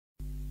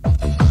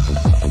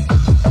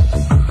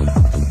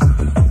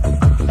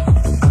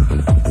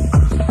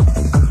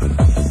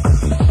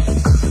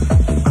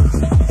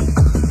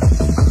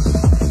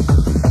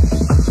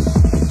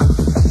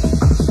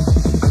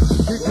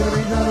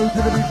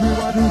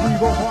3,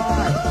 4, 5.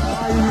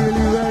 Are you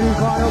really ready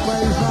for the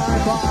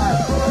baseline? 5,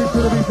 6 to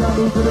the beat, and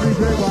move to the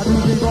beat. 1,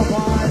 2, 3, 4,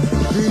 5.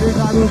 DJ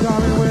Topgroove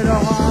coming with a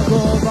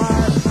hardcore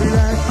vibe.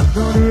 Relax,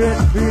 don't do it.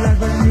 Relax,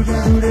 but you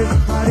can do this.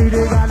 My DJ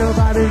got no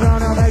body,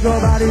 gonna make your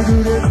body do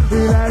this.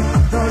 Relax,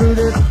 don't do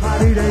this. My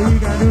DJ, he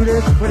can do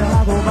this with a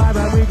hardcore vibe,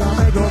 and we can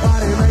make your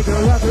body make it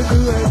up and do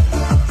it.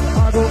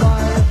 Hardcore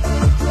vibe,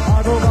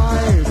 hardcore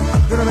vibe.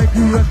 Gonna make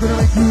you dance, gonna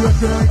make you dance,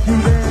 gonna make you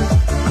dance.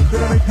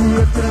 Gonna make you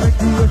dance, gonna make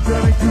you dance,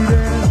 gonna make you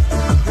dance.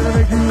 Gonna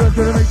make you dance,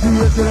 gonna make you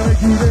dance, gonna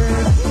make you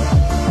dance.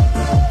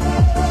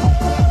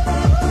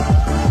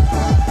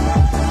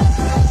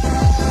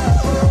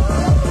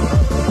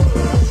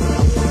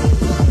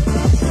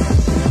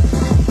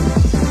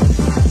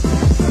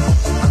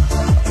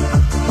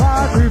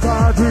 Party,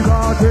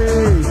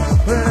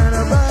 we're in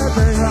a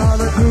birthday, all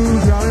the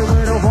crews, y'all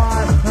with a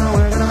vibe, and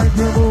we're gonna make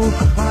you move.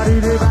 Party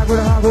day back with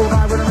a hardcore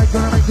vibe, we're gonna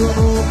make you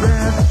move,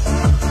 dance.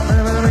 And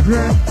we're gonna make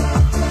dance,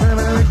 and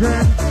we're gonna make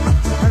dance,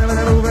 and we're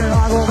gonna move it,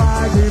 hardcore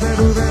vibe, keep it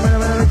moving, and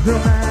we're gonna make you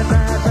mad,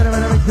 mad, and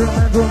we're gonna make you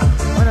mental, and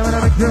we're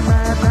gonna make you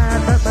mad,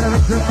 mad, and we're gonna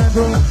make you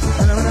mental,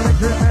 and we're gonna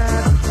make you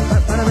mad,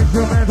 and we're gonna make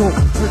you mental.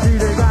 The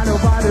DJ got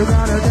nobody,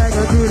 gonna take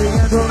a duty,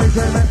 and don't make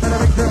you mad, and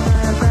make you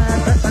mad, mad,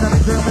 and we're gonna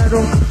make you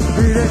mental.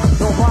 Beat it,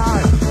 so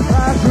fine.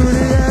 Back to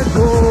the end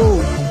goal.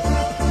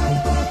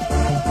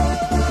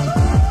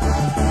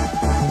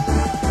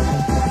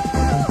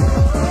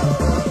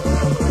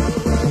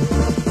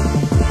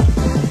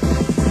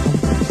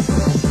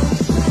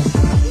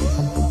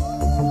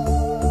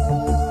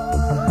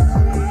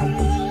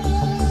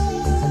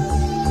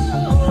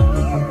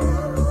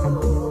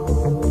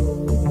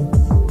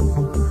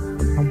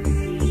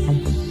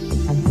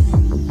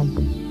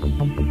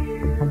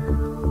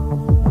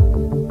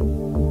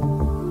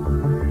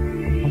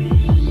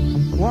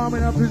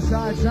 Warming up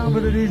inside, time for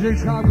the DJ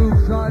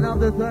Topgroove, starting up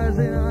the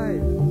Thursday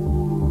night.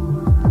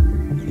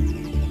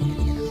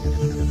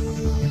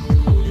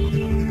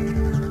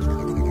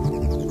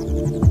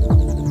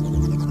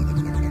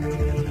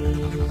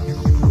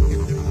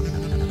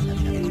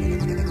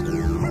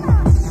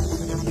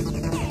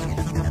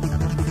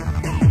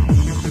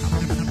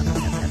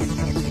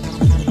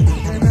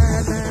 Hey, mad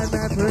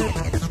friend,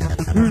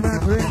 who's my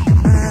friend?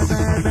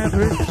 Mad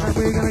friend, and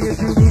we're gonna get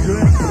you moved to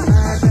it.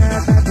 Mad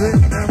friend,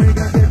 and we're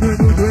gonna get you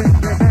moved to it.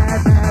 Get mad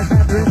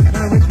friend,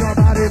 and make your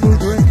body move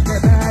to it.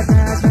 Get mad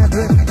friend,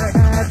 get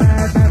mad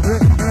friend,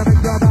 and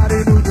make your body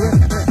move to it.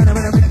 And I'm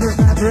gonna make you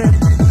mad friend,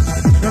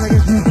 gonna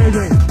get you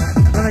crazy,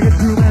 gonna get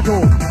you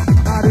mental.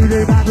 I do the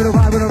back with a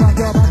vibe, with a rock,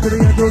 your back to the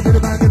end, go to the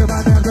back, dance,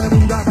 gonna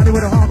move that body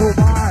with a hardcore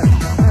vibe.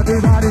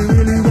 Everybody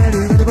really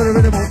ready for the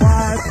rhythm of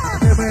vibe.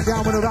 Get man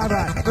down with a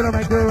vibe, gonna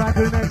make the right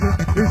connection.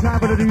 It's time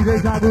for the DJ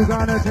Topgroove,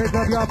 gonna take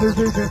up your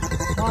position.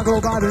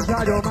 Hardcore vibe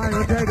inside your mind,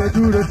 and take it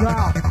to the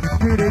top.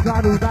 DJ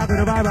Topgroove back in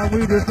the vibe, and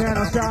we just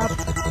cannot stop.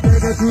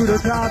 Take it to the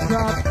top,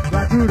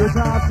 right to the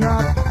top.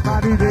 My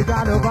DJ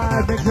got the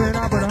vibe, mixing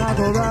up with a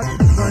hardcore rock.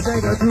 Gonna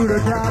take it to the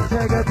top,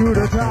 take it to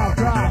the top.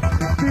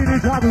 DJ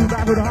Topgroove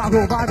back with a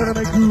hardcore vibe, gonna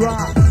make you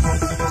rock.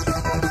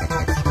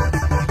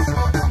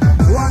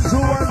 1, 2,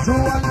 1, 2,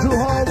 1, 2,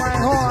 hold my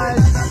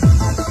horse.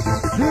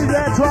 DJ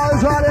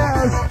Charles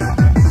Audience.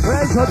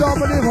 Raise your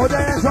double leaf, hold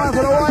your hands on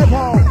for the white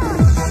pole.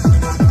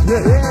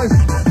 Yes,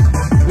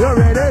 you're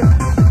ready.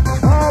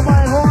 Oh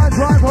my horn,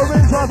 try for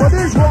this one, for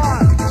this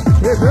one.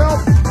 Hip hip.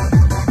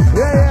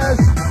 Yes,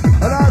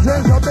 and I'll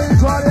take some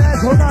things on here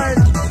tonight.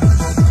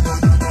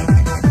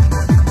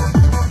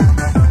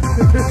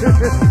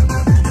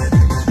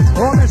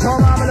 Oh, it's all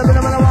I'm in a bit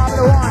of a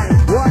wine.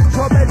 One,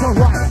 so big, so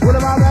white. What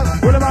about that?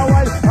 What about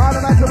white? All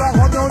the nights about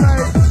hot no night.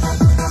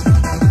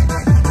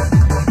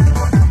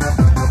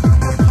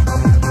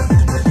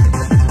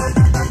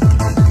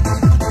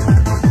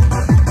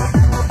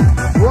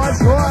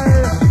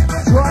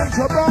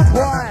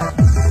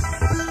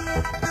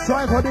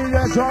 Try for DJ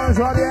Charles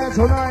right here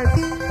tonight.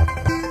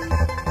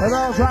 And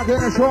I'm talking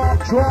a short,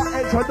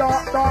 it's a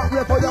dark,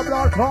 yeah, for your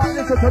blood clot.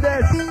 Listen to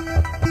this.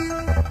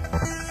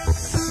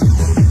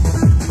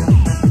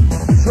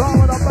 Strong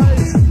with the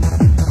bass.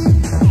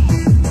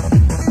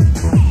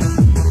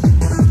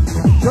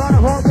 Trying to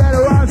hold that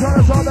around, trying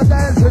to solve the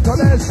dance into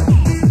this.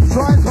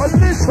 Trying for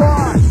this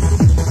one.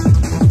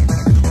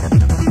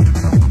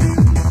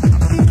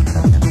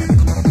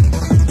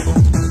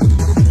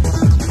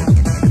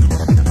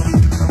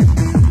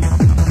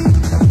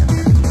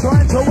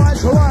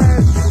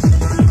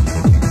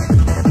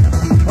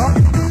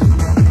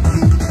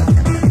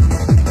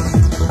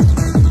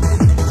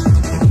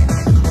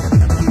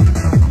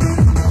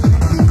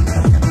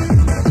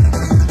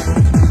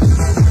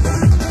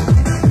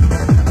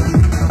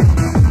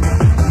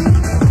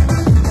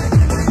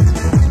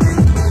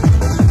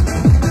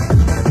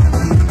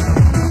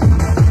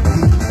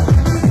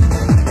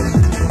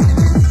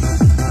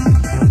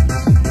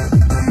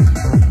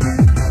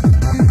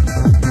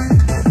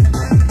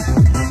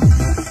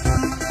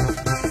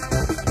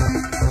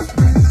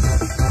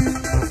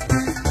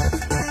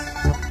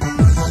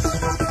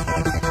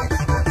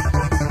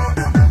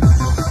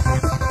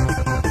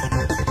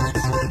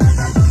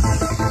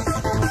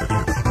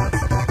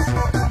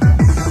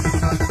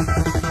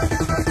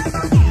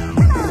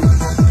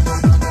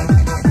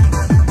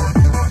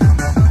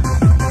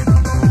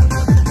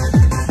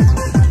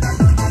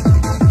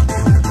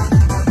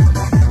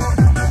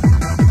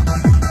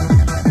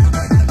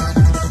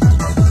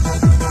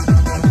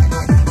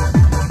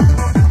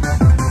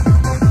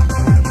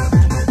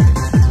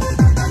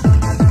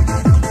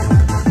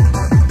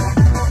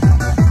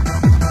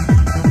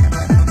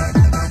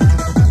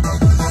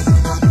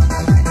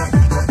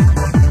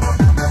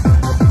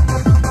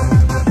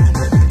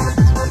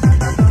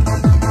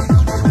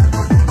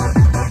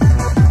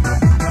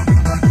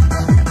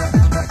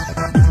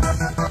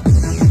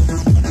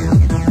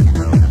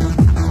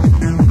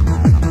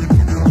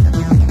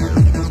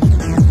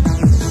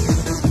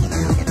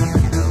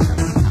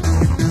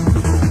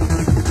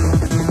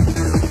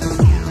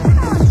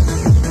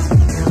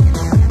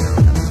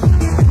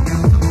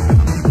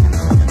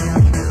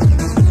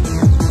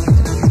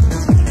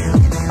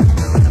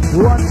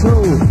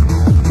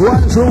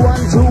 2,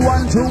 1, 2,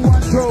 1, 2,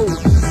 1, 2.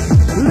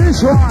 This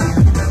one.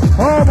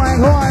 Oh my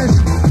gosh.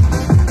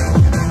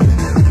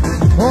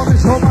 Oh,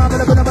 it's so bad,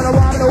 but I'm gonna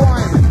want the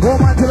wine. Oh,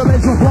 man, to the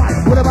base of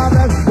white. What about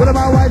left? What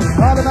about white?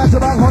 All the match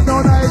about hot no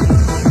night.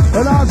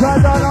 And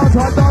outside, down,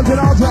 outside, down, and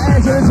outside,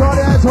 exit, it's all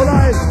the air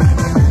tonight.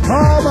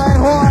 Oh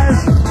my gosh.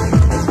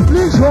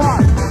 This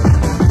one.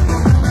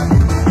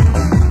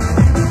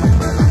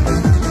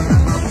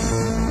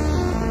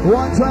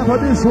 One time for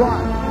this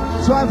one.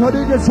 Time for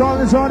DJ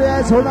song is on the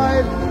air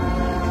tonight.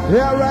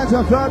 Here runs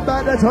a third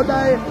band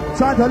tonight.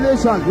 Time to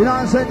listen. You know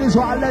what I'm saying? This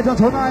one legend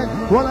tonight.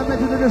 What I'm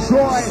meant to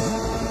destroy.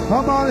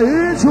 Come on,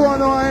 here's one,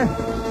 boy.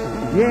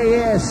 Yeah,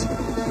 yes.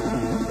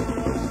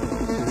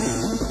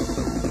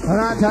 And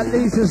that's at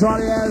least this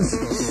one, yes.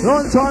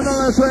 Don't turn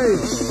on the street.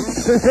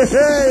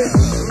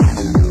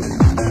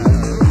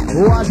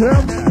 Watch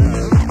him.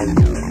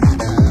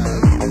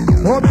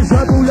 Hold me,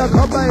 sir, move your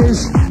cup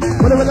base.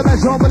 With the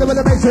best, with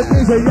the best, it's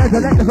easy, yeah,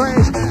 to let the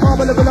crash. Oh,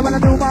 with the when I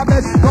do my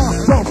best.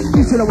 So,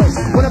 east to the west.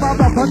 What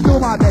about pump, do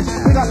my best.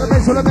 We got the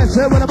best of the best.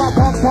 What about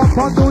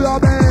pump, do your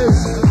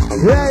best.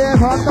 Yeah,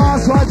 from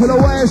north side to the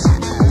west.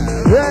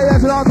 Yeah,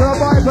 down to the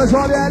bypass,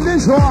 all the end,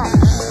 this one.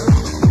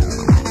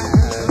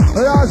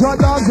 And that's what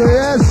down to,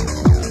 yes.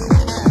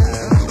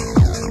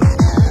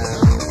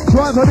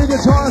 Trying for the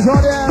guitars, all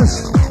the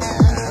ends.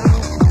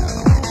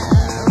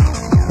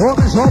 Oh,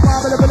 this whole man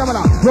with a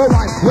phenomenon. Go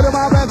right, with a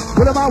man left,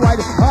 with a man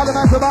right. All the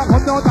mess about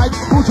come down tight.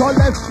 Boot on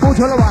left, boot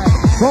on the right.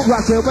 Don't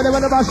rush it, with a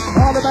rush.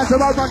 All the mess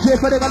about run chase,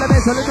 but they're gonna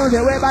miss on the music.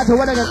 Way back to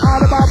when again.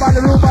 All about by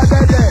the room by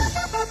dead.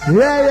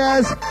 Yeah,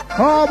 yes.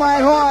 Oh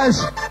my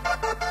gosh.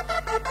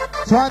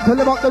 Trying to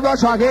live up the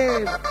rush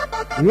again.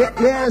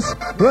 Yes.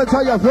 We'll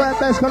tell your friend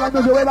best because I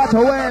know the way back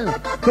to win.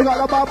 We got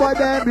the bad boy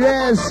them,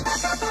 yes.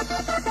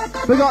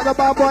 We got the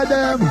bad boy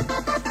them.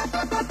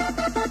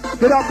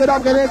 Get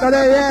up, get in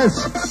today, yes.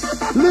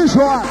 This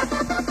one.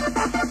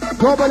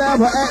 Trouble there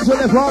for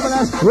excellent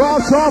performance. Roll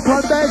top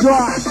and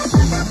dangerous.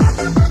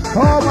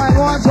 Oh my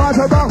God, try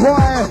to back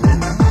away.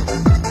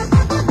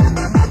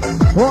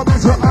 Hold me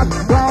to up,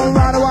 round,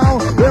 round,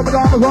 around. Here we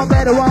go, we're going to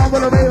get around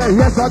with the baby.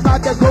 Yes, I'm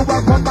not the cool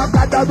one, come back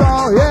at the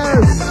ball.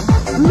 Yes.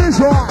 This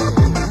one.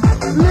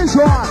 This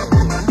one.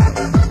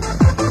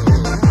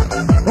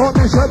 Hold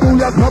me to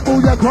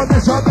booyah, come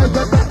this up, make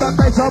up,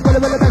 with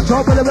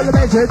the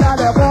bass, down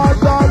there, one,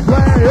 don't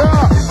play,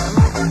 yeah.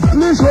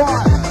 This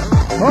one.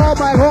 Oh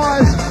my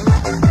gosh.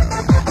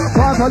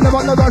 Time to live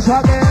on the rush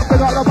again. We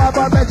got the bad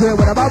boy betting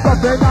with a bad boy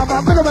thing. I'm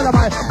a bit of a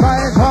mind. My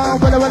home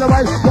with the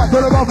right. What to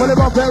the ball for the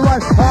ball play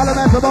right. All the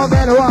men about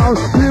get around.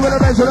 We with the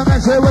men to the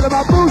men say with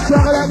my boots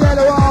and get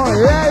around.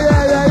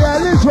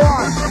 Yeah. This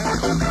one.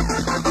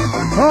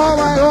 Oh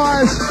my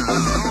gosh.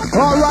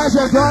 All right,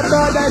 so God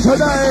birthday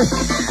today.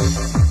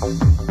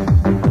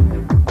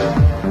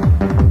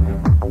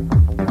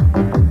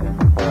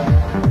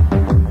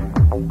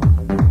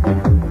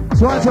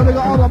 So we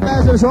got all the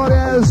messages on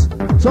this.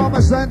 So I'm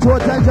going to stand to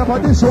attention for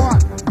this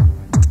one.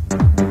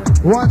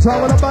 One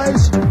time with the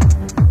bass.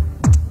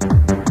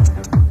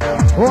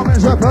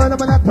 Woman's a burn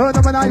them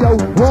and I yo.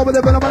 Woman,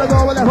 they're going to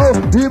go with the hoe.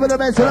 Even the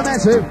best of the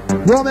massive.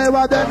 Woman,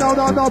 right there, no.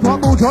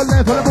 Pump move to the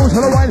left, for the move to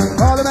the right.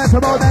 All the mess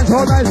about dance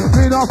all night.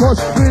 Green off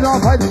push, green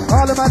off fight.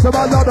 All the mess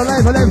about load the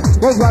left for them.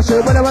 We'll rush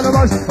it, with the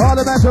rush. All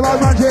the mess about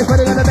run chase, but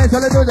they're going to mess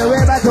on the do. They're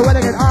way back to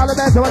winning it. All the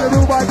mess about the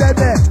do by dead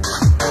there.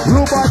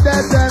 Do by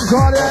dead then, so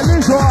they're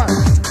this one.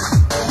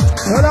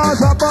 And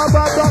also Bob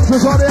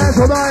Doctors on the end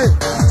tonight.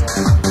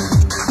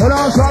 And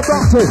also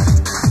Doctors.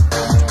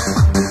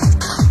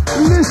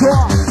 This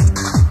one.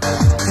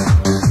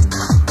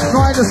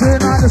 Nice to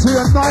see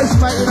a nice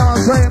mate, you know what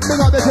I'm saying? Big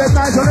up the kid,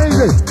 nice and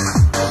easy.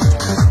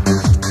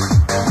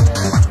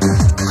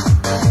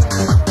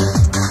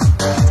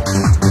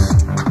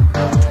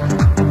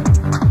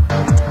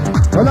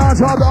 And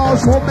also the old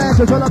school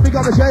message, and I big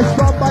up the chase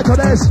from by to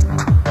this.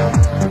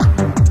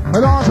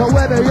 And also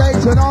Webber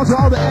Yates and also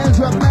all the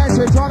entrant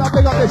message, trying to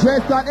pick up the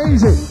chest done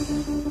easy.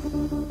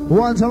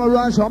 One time a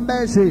rush on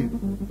Messi.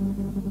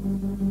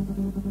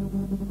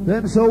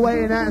 Them still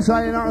waiting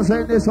outside, you know what I'm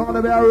saying? This one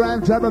gonna be a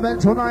Ram Jam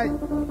event tonight.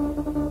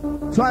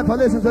 Try to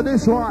listen to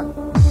this one.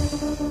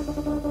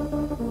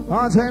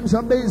 I'll take him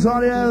some beats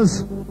on the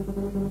ears.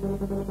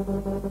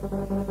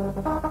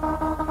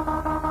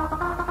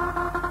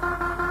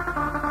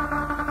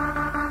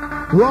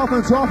 Rough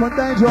and tough and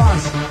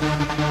dangerous.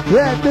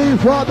 Yeah, D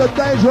for the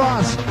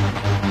dangerous.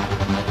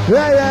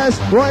 Yeah, yes,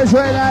 boys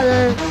right at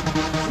it.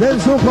 Them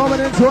still coming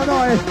into a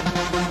night.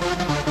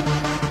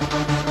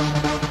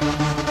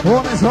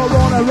 Woman's so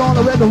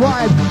round with the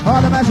ride.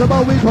 All the match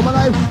about we come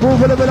alive. Move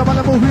for the rhythm on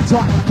the movie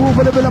time. Move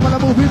for the rhythm on the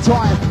movie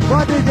time.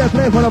 Why did you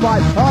play for the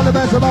vibe? All the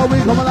match about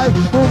we come alive.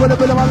 Move for the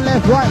rhythm on the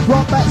left, right,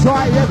 front, back,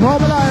 side. Yeah, come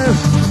alive.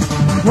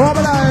 Come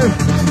alive.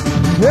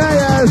 Yeah,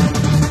 yes.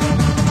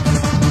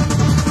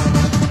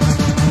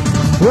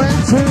 When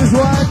things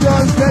were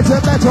just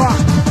getting better.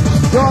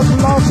 Just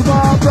lost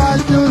my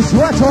brand new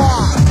sweater.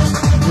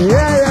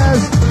 Yeah,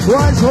 yes.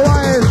 Right, so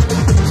right.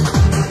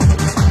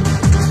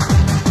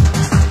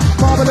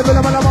 with the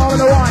rhythm and I'm on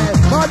the wire.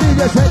 My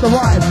DJ take the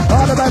vibe.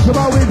 All the best of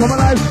my week come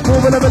alive.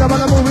 Moving the rhythm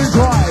and I'm moving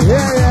dry.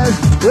 Yeah, yes.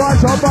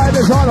 Watch our vibe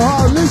is on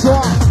hard. This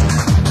one.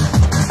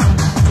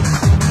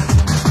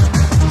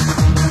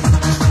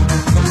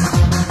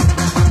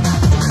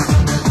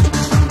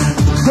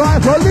 Try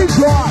for this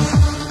one.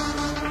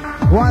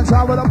 One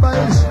time with the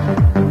bass.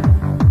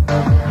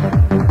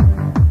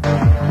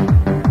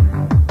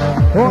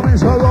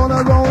 Homies are on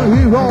and roll,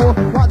 he roll.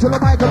 Watch the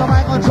mic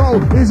control.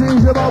 Easy,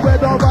 about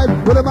red or white.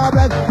 Put in my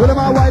black, put in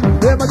my white.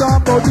 Hear my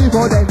dumbo,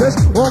 D4 dangerous.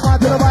 Hold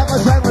on to the mic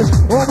and stranglers.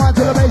 Hold on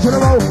to the bass in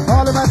the roll.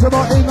 All the match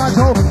about in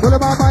control. Put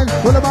in my mind,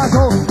 put in my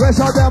soul.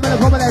 Rest all down in the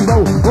common and go.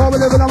 Go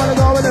with it, I'm gonna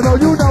go with it.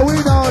 You know, we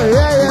know.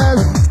 Yeah,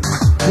 yes.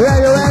 Yeah,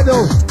 you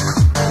handle.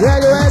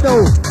 Yeah, you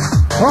handle.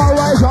 All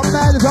right, some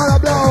man is on the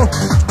blow.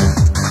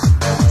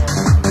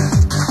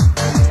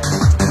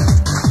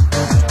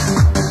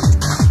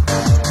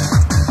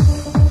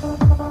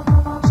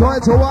 Try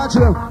to watch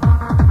him.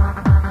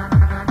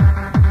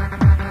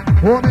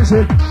 What is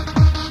it?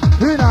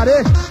 In at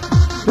it.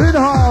 In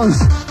the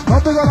house. I'm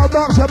gonna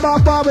box and my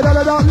bomb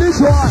and all this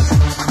one.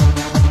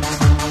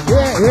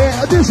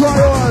 Yeah, this one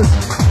was.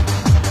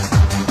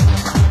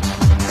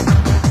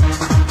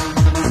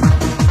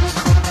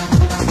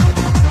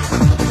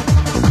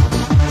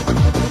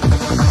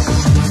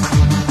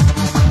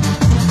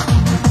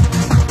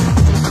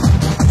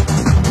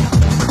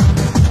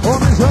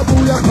 Homies up, who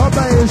you come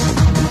base.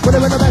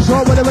 Whatever the best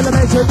show, whatever the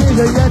best show,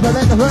 DJ, yes, I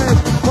let the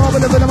first. Oh,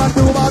 whatever the man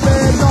do my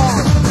bed, no.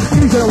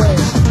 Easy away.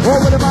 Oh,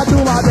 whatever I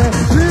do my bed.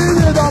 Leave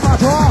it on my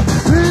top.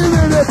 Leave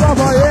it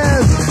proper,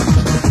 yes.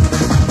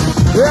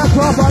 Yeah,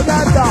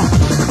 propaganda.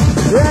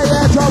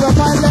 Yeah, trouble,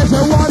 my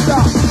legend wonder.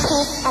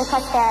 Peace and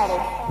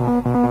prosperity.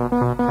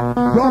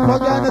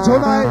 Propaganda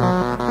tonight.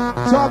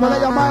 Trouble,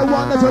 let your mind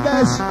wander to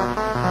this.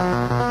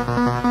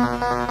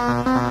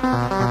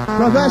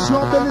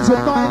 Professional business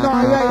with 998,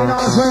 you know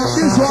what I'm saying?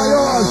 This one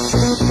yours.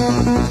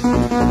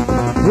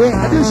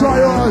 Yeah, this one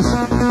yours.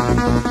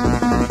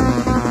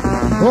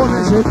 Oh,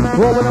 that's it.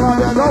 Oh, with them out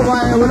there, go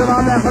away. With them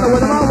out there,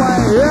 with them out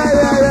way. Yeah.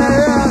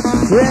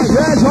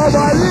 Yeah, so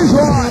by this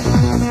one.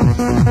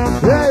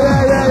 Yeah,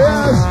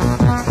 yes.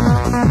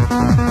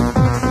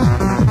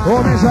 Oh,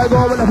 miss, I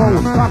go with the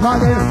phone. Back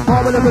on in. Oh,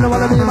 with the rhythm,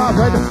 wanna be my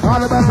friend. All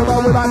the best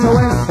about we about to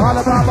win. All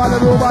about by the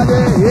move on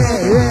there.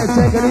 Yeah,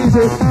 take it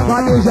easy.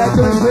 My DJ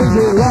doing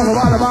crazy. Walk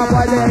about my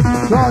boy there.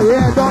 Oh,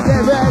 yeah, don't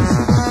get vexed.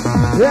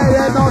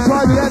 Yeah, no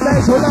try to get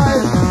vexed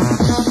tonight.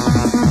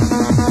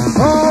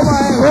 Oh,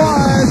 my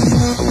God.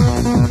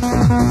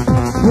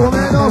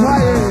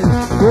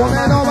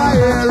 Woman over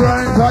here,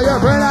 run for your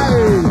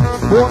friend,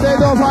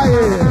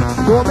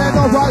 woman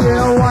over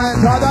here, one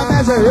to the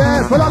message,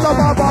 yeah, pull up the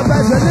bumper,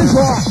 message this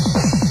one.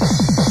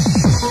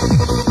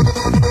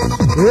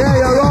 Yeah,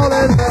 you're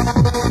rolling.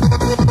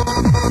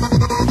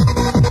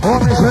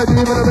 Homies ready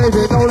for the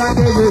baby, no like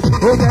easy.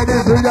 Who get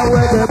in through your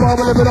way, the bomb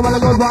with a bit of a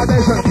good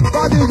vibration.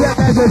 My DJ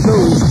message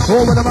too.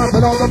 Over the mouth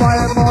and on the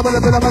fire, more with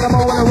a bit of a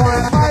more with a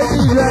wine. My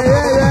DJ,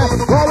 yeah,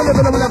 more with a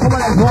bit of a come on,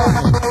 let's ride.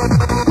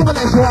 Come on,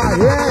 let's ride,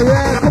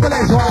 yeah, come on,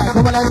 let's ride.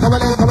 Come on,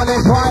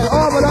 let's ride.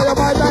 Over there, your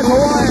mind, that's a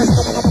wine.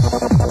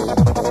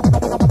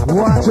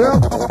 Watch him.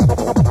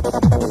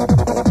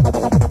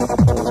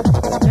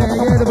 Can't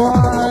hear the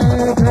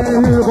vibe, can't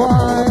hear the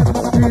vibe.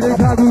 DJ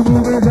Topgroove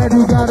moving, said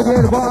you gotta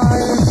get the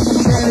vibe.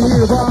 Can't hear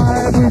the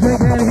vibe, we say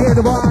can't hear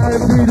the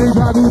vibe. DJ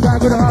Topgroove back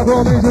with the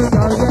hardcore music,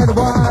 gotta get the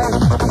vibe.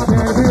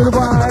 Can't hear the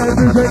vibe,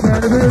 we say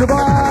can't hear the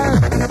vibe.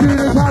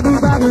 DJ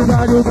Topgroove back with the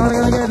hardcore,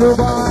 gotta get the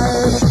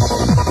vibe.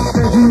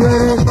 Get you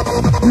ready,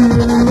 you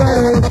really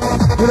ready.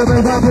 With the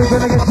bass I'm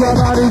gonna get your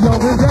body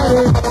jumping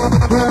ready.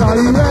 When are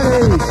you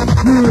ready?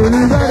 You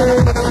really ready?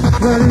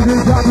 Ready to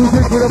drop to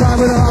six with a vibe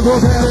with a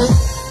hardcore ready.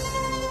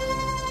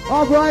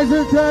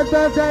 Uprising 10th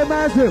birthday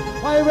massive.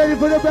 Are you ready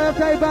for the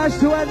birthday bash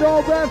to end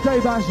all birthday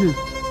bashes?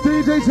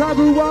 DJ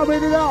Topgroove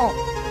warming it up.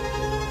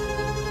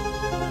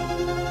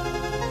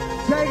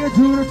 Take it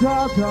to the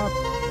top,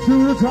 to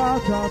the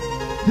top.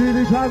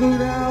 DJ Topgroove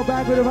now,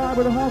 back with a vibe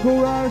with a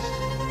hardcore rush.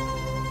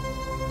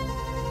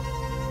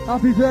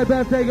 Happy 3rd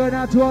birthday going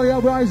out to all the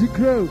Uprising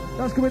crew.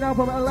 That's coming out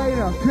from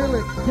Elena,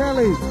 Kelly,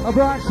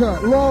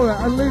 Abraxa, Laura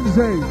and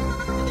Lindsay.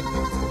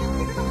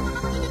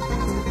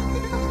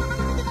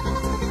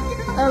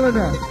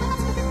 Eleanor.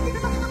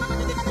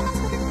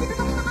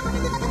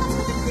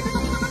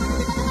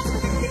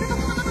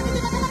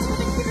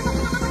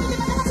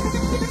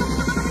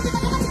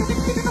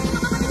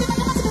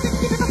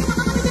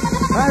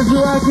 As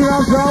you're working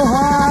up so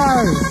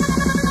high,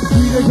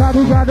 DJ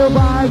Topgroove got the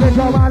vibe, get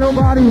your mind and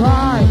body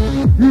high.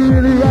 You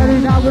really ready?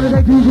 Now I'm gonna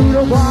take you to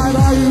the vibe.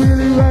 Are you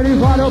really ready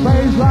for the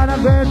baseline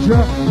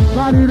adventure?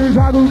 My DJ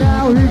Topgroove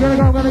now, he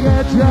gonna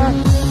get ya.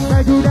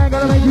 Make you dance,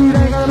 gonna make you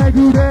dance, gonna make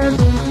you dance.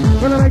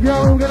 Gonna make you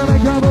move, gonna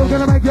make you move,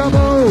 gonna make you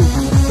move.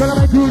 Gonna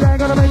make you dance,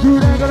 gonna make you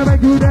dance, gonna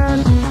make you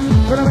dance.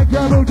 Gonna make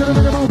you move, gonna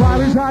make you move,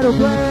 vibe inside the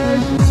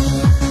place.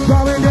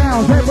 Going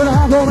down, take with a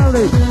hardcore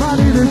melody. My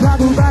DJ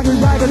Topgroove back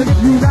inside, gonna get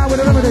you down with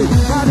a remedy.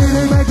 My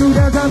DJ make you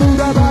dance and move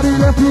that body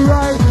left to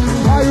right.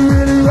 Are you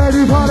really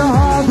ready for the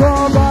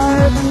hardcore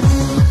vibe?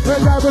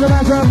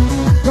 master.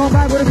 Go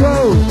back with the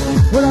groove.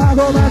 With a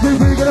hardcore master,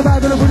 we get it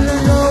back with the booty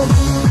and go.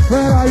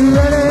 Well, are you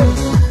ready?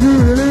 You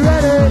really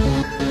ready?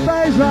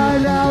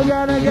 Baseline now,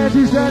 gonna get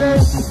you steady.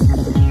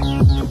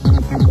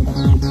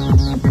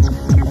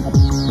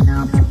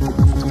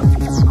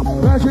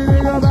 Rushing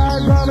in your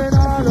body, coming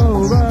all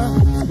over.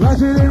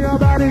 Rushing in your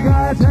body,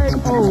 gotta take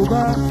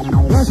over.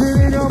 Rushing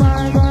in your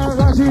mind, gonna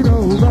rush it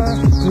over.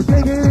 You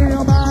take it in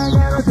your mind,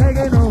 gotta take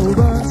it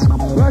over.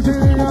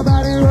 Rushing in your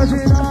body,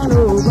 rushing all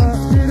over.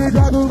 See the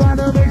drug move on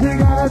the mix, you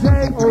gotta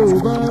take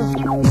over.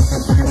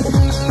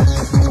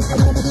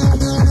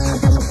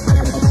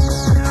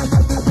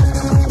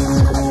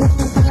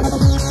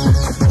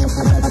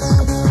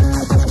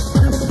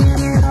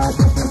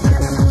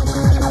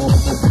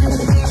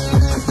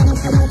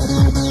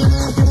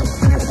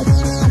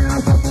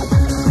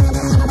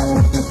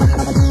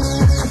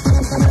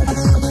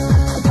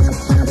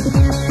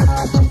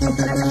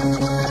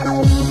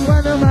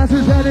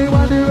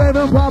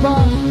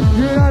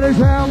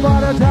 Sound by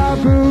the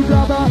Topgroove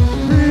dropper.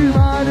 These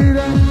my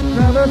leaders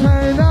never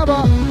say never.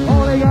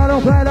 Only gotta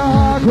play the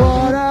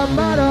hardcore that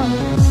matter.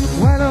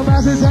 When the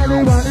masses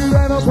anyone is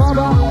ever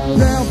proper.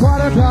 Sound by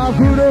the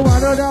Topgroove, the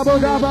one the double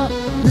dropper.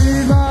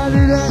 These my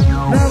leaders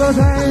never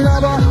say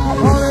never.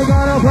 Only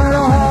gotta play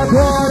the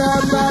hardcore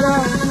that matter.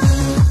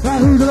 That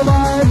who's the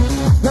vibe?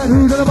 That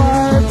who's the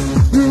vibe?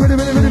 You ready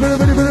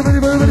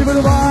for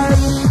the vibe?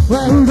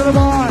 That who's the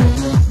vibe?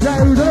 That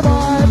who's the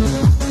vibe?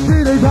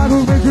 See the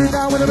Topgroove makes you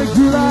down when it makes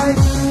you like.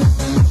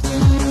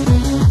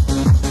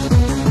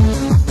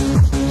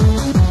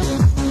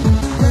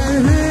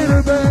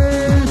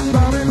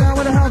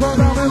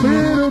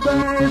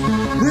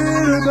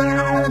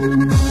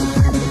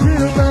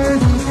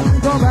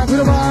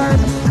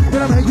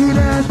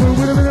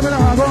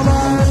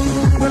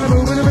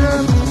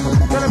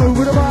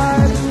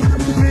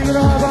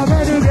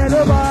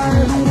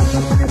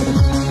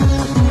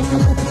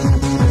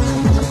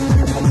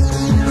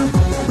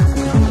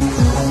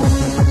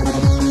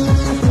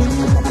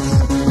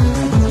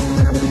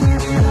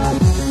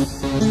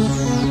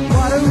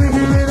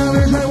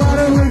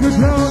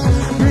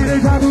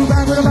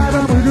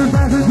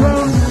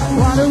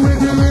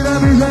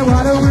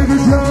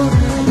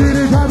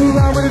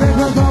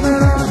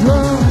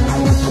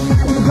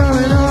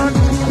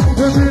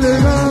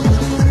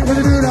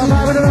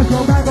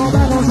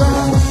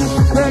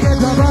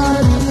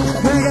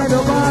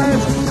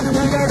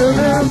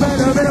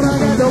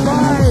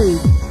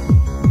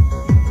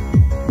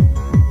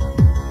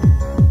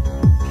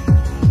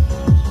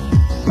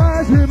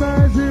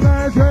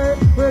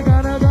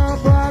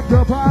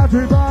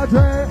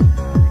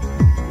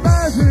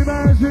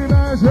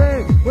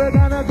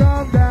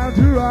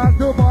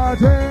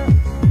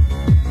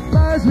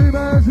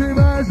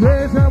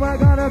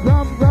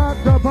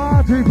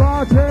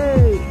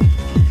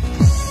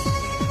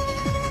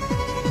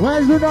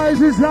 Where's the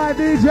noise inside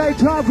DJ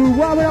Topgroove?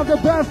 Warming up the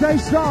birthday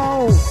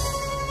song.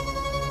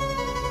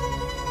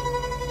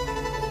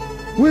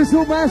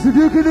 Whistle master,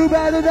 you can do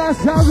better. That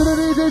sounds of the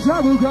DJ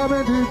Topgroove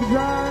coming to the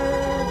drive.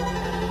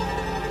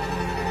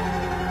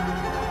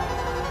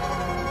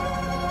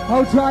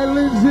 Outside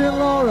Lindsay and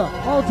Laura.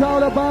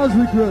 Outside the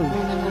Bosley crew.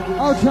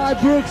 Outside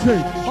Brooksy.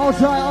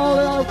 Outside all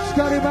the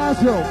Scotty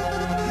Marshall.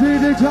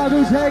 DJ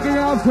Topgroove taking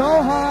off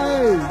so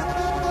high.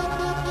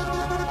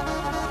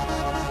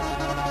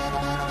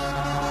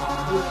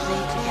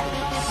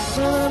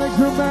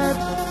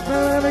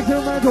 Make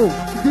you mental.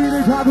 DJ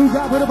Topgroove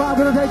got with a vibe,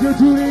 gonna take you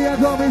to the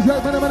end. Don't make you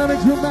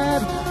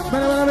mad.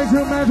 Make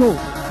you mental.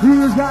 You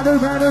just got the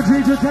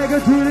energy to take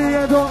it to the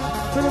end.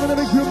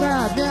 Make you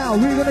mad. Now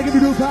we're gonna give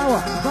you new power.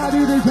 My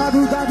DJ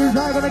Topgroove got this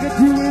high, gonna get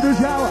you in the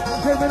shower.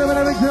 Make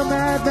you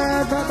mad.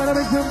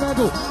 Make you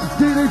mental.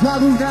 DJ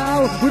Topgroove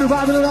now with a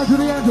vibe, gonna run to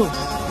the end.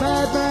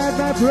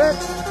 Mad for it.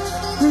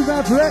 Who's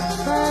mad for it?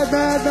 Mad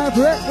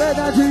for it. Where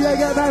that GA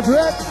get mad for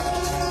it?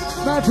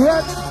 Mad for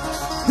it.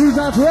 Who's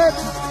mad for it?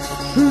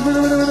 Who's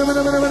gonna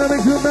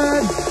make you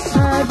mad?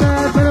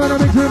 Mad,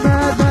 make you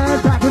mad.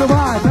 Back to the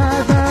vibe,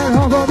 mad.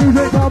 Hardcore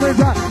music, coming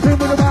back. In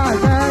with the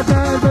vibe, mad.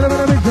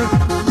 Make you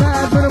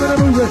mad,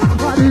 move it.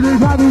 I need this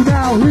vibe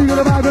now. We got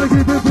a vibe, gonna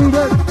keep it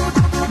moving.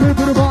 Get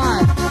to the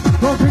vibe,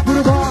 come kick to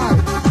the vibe.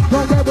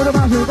 Come get with the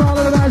passion,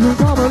 follow the passion,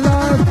 come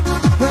alive.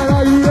 Man,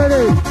 are you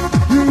ready?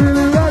 You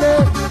really ready?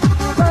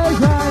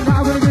 Baseline, now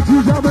I'm gonna get you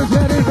jumping,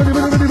 steady. Ready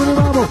for the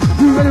rumble.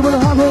 You ready for the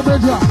hardcore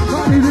picture?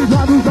 I need this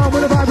vibe, come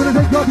with the vibe, gonna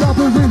take up your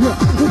position.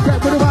 Get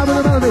with the vibe and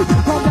the melody.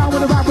 Come down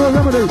with the vibe for the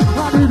remedy.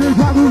 I need this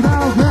vibe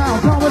now.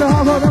 Come with the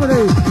hardcore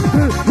remedy.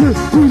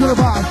 Who's gonna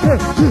buy?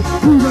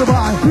 Who's gonna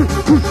buy?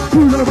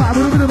 Who's gonna buy?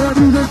 With a bit of that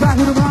music back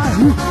with the vibe.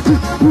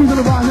 Who's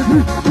gonna buy?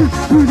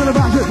 Who's gonna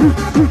buy?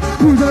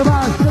 Who's gonna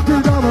buy?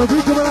 Let's go, man.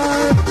 Keep coming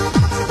alive.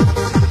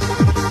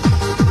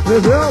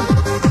 Let's go.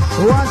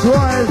 Watch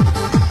one.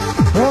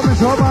 Home and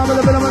short arm with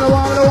a bit of the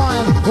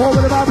wine. Home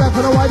with the vibe back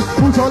for the white.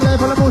 Who's on left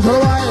for the moose for the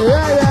white?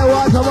 Yeah,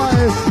 watch the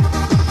wife.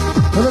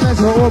 For the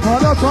next one,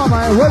 open up for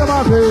my with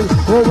my feet.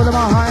 Over to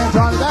my hands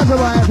on that's the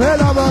way.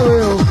 Head over the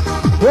wheel.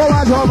 Go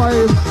watch on my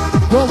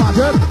go watch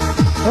it.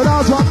 And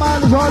I'll drop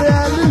mine is on the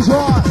end. This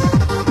one.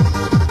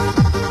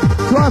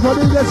 Drive for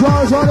DJ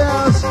Charles on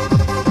this.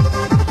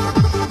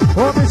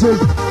 Oh, bitches.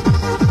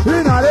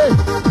 In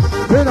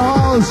the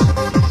house.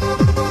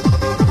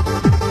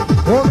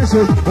 Oh,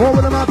 bitches.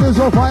 Over the mountains,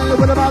 so finally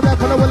with the mountain, with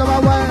the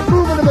way.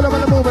 Moving the middle,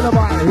 moving the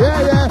body.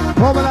 Yeah.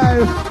 Over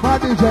live. My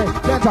DJ,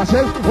 can't touch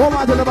it. Oh,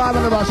 my to the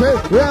Bible, the rush it.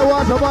 Yeah,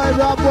 watch the boy,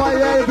 drop boy.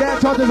 Yeah, you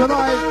can't touch it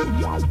tonight.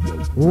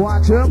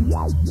 Watch him.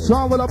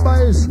 Song with the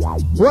bass.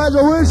 Where's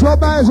the wish for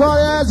bass? Oh,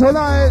 yeah,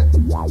 tonight.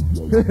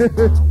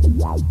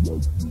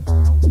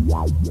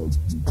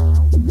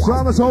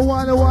 Summer so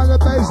one the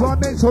bass on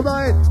mix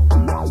tonight.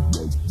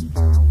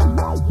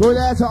 Go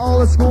there to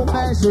old school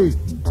Messi.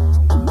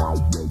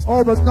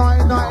 Over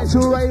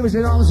 1992 raves,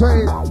 you know what I'm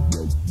saying?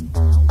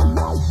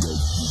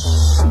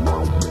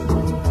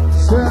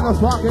 Still in the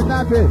fucking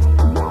nappy.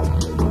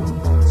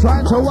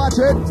 Trying to watch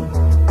it.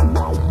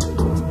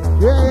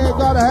 Yeah,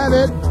 gotta have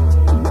it.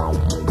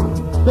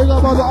 Big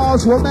up on the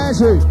old school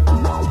Messi.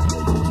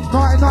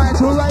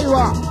 1992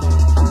 raver.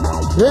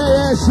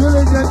 Yeah, still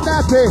in the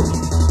nappy.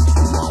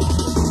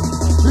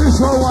 This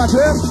one, watch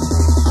it.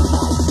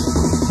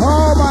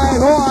 Oh my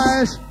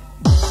gosh.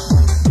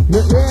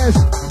 Yes.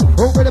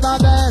 Open the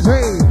band,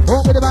 hey.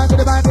 Open the band,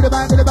 the band,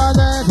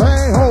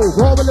 hey. Ho,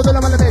 go with the bill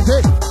of the bass, hey.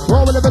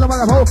 Go with the bill of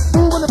the hoe.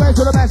 Move with the bass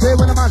to the bass, hey.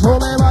 When the man's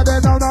home, man,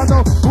 no.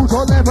 Who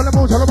told them from the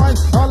moon to the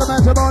mind? All the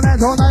man's about and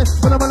all night.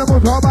 When the man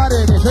moves your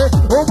body, they say,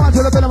 oh, man,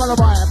 to the bill of the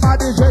mind. My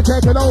DJ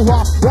take it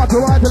over. Watch the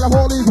ride till the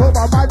whole is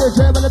over. My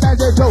DJ with the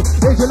bass, they go.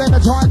 They should let me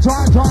try.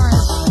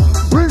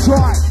 Rinse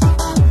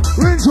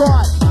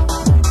right.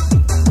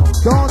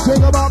 Don't think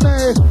about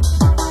me.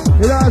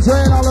 You know what I'm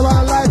saying? All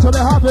about the lights, so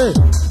be happy.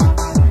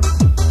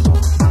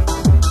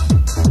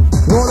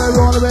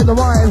 Roll with the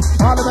wine.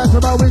 All the best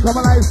about we come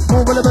alive.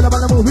 Move with the bit of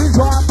the move. He's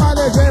on my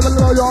day, table,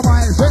 blow your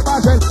mind. Shake by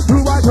shake,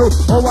 two by two.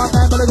 Oh, one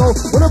man, but go.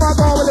 What about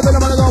go with the bit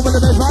of the go with the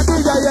best? My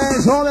DJ,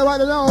 yes, all they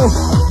want to know.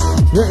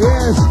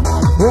 Yes,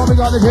 what we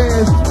got the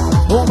kids.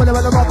 What with the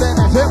bit of my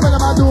business. Hit with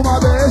them, I do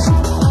my best.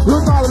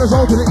 Look all of the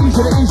soul to the east,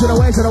 to the east, to the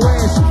west, to the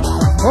west.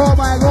 Oh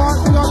my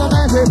God, we got the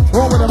message.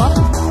 What with them up?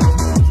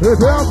 Hit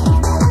him.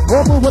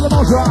 Oh, move with the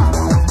mouse rock.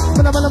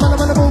 Move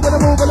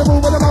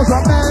with the mouse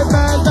rock.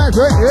 Man, that's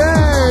it.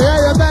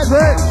 Yeah, that's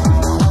it.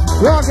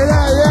 Rock it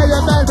out,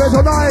 yeah, that's it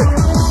tonight.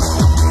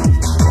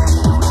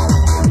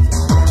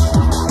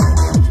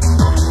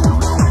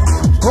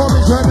 Oh, we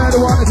turn that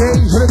one again.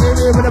 Should have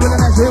given with the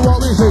next thing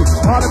what we see.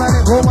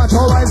 Automatic, hold my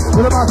toe line.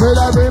 With the buses,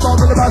 I dream on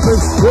with the buses.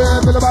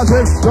 Yeah, with the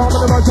buses. Drop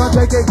with the buses,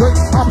 take it quick.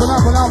 Up and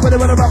up with the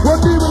bus.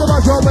 What do you with the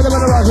bus? With the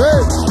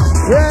buses.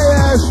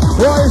 Yes.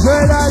 What you say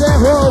that there?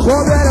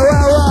 Come there,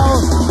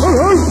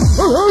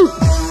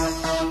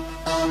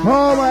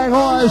 oh my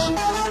gosh.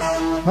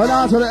 Head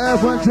on to the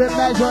airplane trip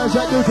next one.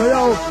 Set you to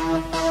you.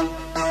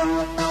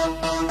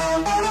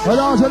 Head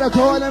on to the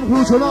Coil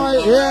crew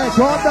tonight. Yeah,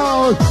 calm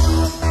down.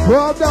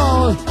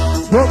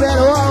 Come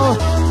there,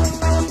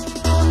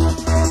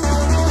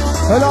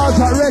 Head on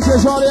to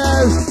Richard's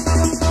audience.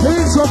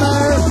 Pizza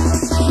man.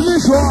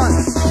 This one.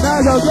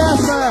 That's a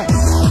gas man.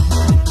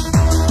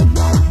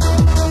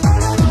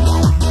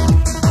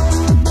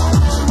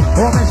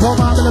 Come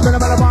on, with a bit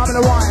of a bomb in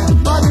the wine.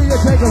 My DJ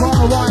take it on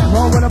the wine.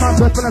 Home with a man,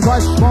 flip in the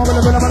twice. Home with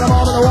a bit of a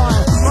bomb in the wine.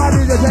 My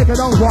DJ take it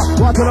on the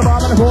wine. Watch with the bomb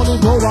in the 14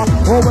 over.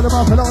 Home with a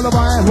man, fill on the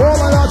wine. Home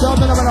with a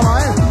jump in the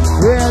wine.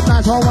 Yeah,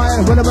 nice home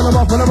wine. With a bit of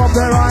a fill up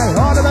there, right?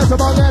 All the best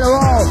about get it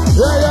all.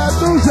 Yeah,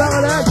 do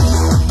something that.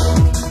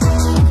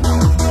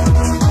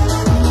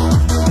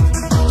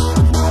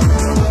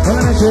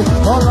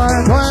 All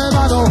right,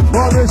 Toymato,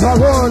 what is a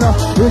good?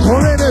 It's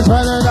only this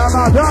one and I'm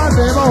not done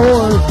in my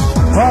hole.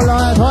 All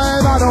right,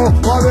 Toymato,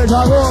 what is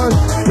a good?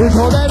 It's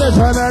only this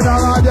one and I'm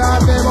not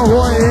done in my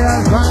hole.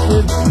 Yeah, thank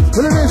you.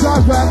 Let me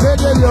suspect it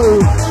in you.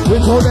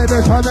 It's only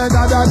this one and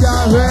I'm not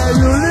done where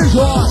you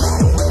listen.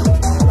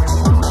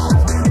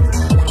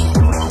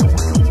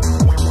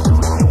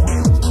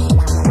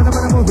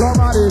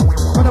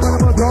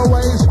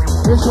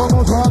 It's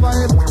almost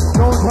harmony,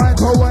 don't try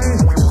to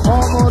wait.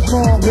 Almost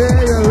more, yeah,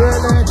 you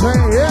really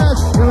train, yes.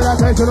 Give me that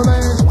take to the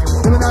main,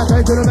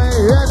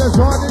 yeah, the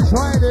sword is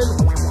shining.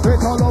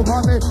 It's all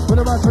over me, to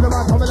the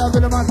man, coming down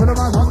to the man,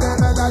 something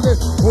like this.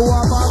 Who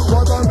am I,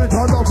 what on me,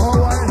 turn up for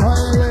white,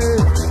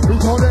 hey,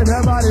 it's all in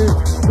everybody,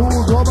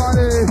 who's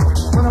nobody,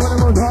 when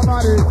I'm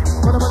harmony,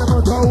 when I'm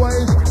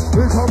always,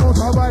 it's almost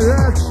harmony,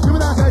 yes. Give me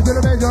that take to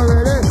the main, you're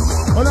ready.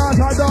 Hold on,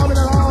 try to in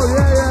the house,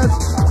 yeah, yes.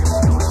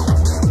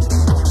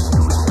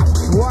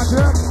 Watch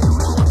it.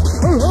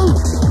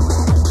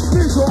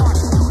 This one.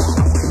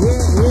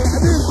 Yeah.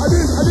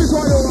 This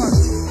one you want.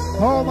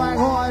 Oh my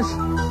gosh.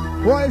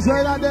 What is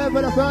right out there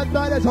for the third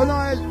night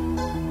tonight?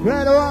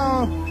 Get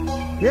around.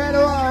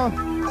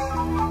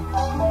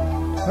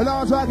 And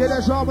on top, get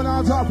that sharp and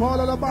on top. All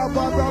of the bump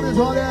brownies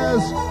on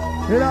this.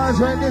 You know what I'm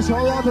saying? This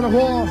all onto the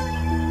floor.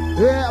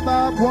 Yeah,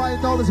 man,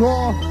 pointing on the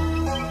floor.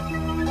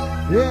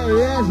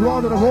 Yeah, it's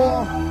roll to the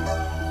floor.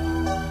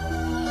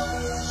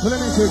 Let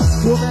me see,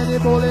 too many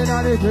bowling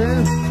on the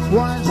thing.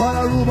 One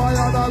trying to rule by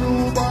other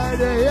rule by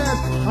the yes.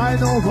 I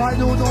know if I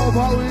do know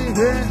how we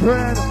can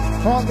train.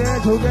 All get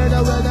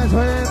together with the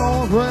same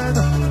old friend.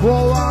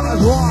 Roll on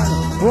as one,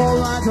 roll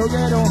on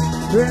together.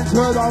 Into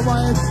the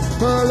wind,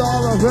 third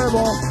of the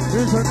river.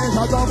 Into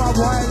my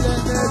point,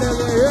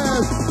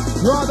 yes.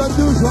 Draw the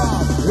new drop,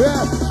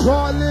 yes.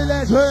 Draw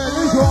little train,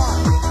 this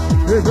one.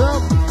 It's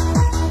up,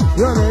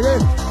 you're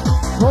ready.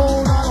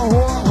 Hold on the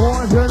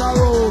horns in a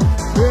row.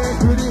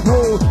 Into the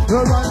pole, the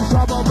run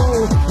shop a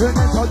bow. And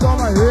it's a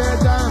dumb head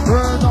and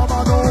burn on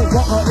my nose.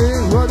 Walk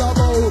in with a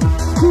bow.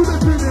 To the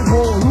spinning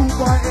hole, loop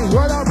by in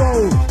with a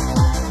bow.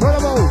 With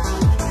a bow.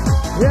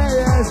 Yeah,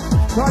 yes.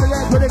 Try to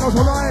get pretty close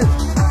to life.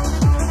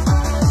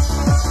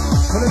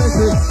 What did they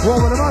say? What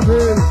would I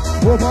say?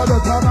 What for the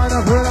time and the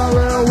friend I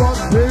will walk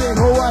feeling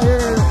over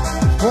here.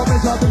 What me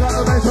shot, we got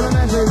the base of the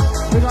message.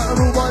 We got the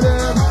move by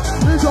them.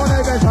 This one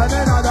they get and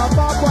then I got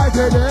pop right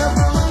to them.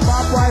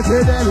 Pop right to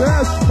them,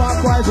 yes.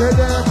 Pop right to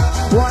them.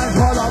 One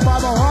for the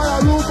mama, all the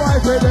loop right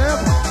to them.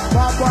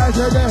 Pop right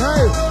to them,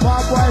 hey.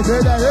 Pop right to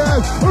them,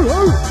 yes.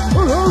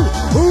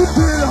 Who's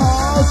in the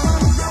house?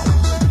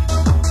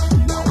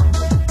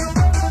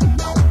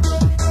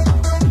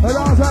 And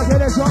also get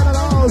this one of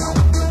those.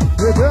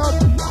 Hip up,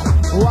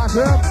 watch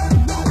up.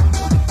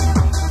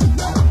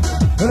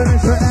 Let me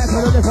try and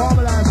answer the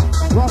formulas.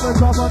 Rough and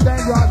tough and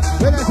dangerous.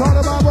 Let me talk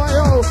about boy,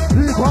 yo.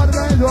 He's part of the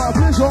danger,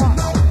 please one.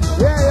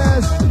 Yeah,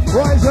 yes.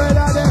 Boy, straight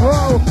out the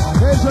hole.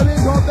 They should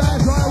link up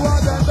that, so I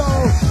want them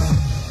though.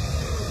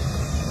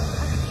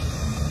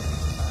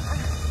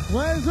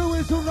 Where's the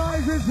whistle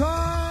noise is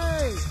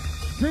high?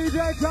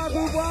 DJ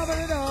Topgroove warming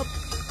it up.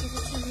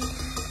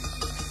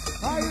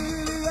 Are you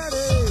really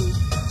ready?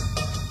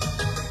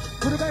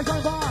 Put the bass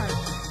on fire.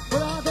 Put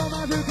the hands on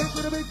my two, kick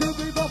to the big 2,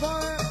 3, 4,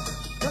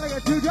 5. Gonna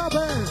get you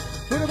jumping.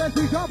 Put the bass,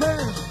 keep jumping.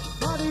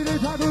 I need to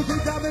try to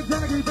keep jumping,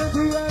 gonna keep it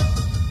through it.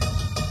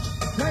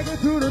 Take it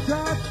to the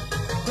top.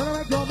 Gonna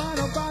make your mind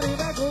and body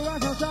make a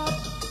rush on top.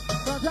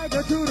 Gonna take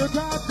it to the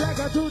top, take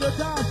it to the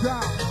top,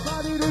 drop.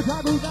 I need to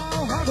try to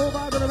now, how go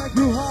by, gonna make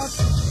you hot.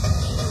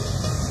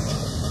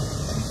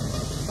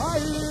 Are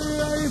you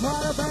ready for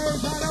the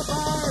bass and the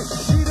fire?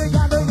 See they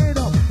got the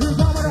rhythm. Here's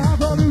some of the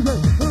hardcore music.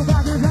 Who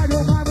got this at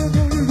your mind?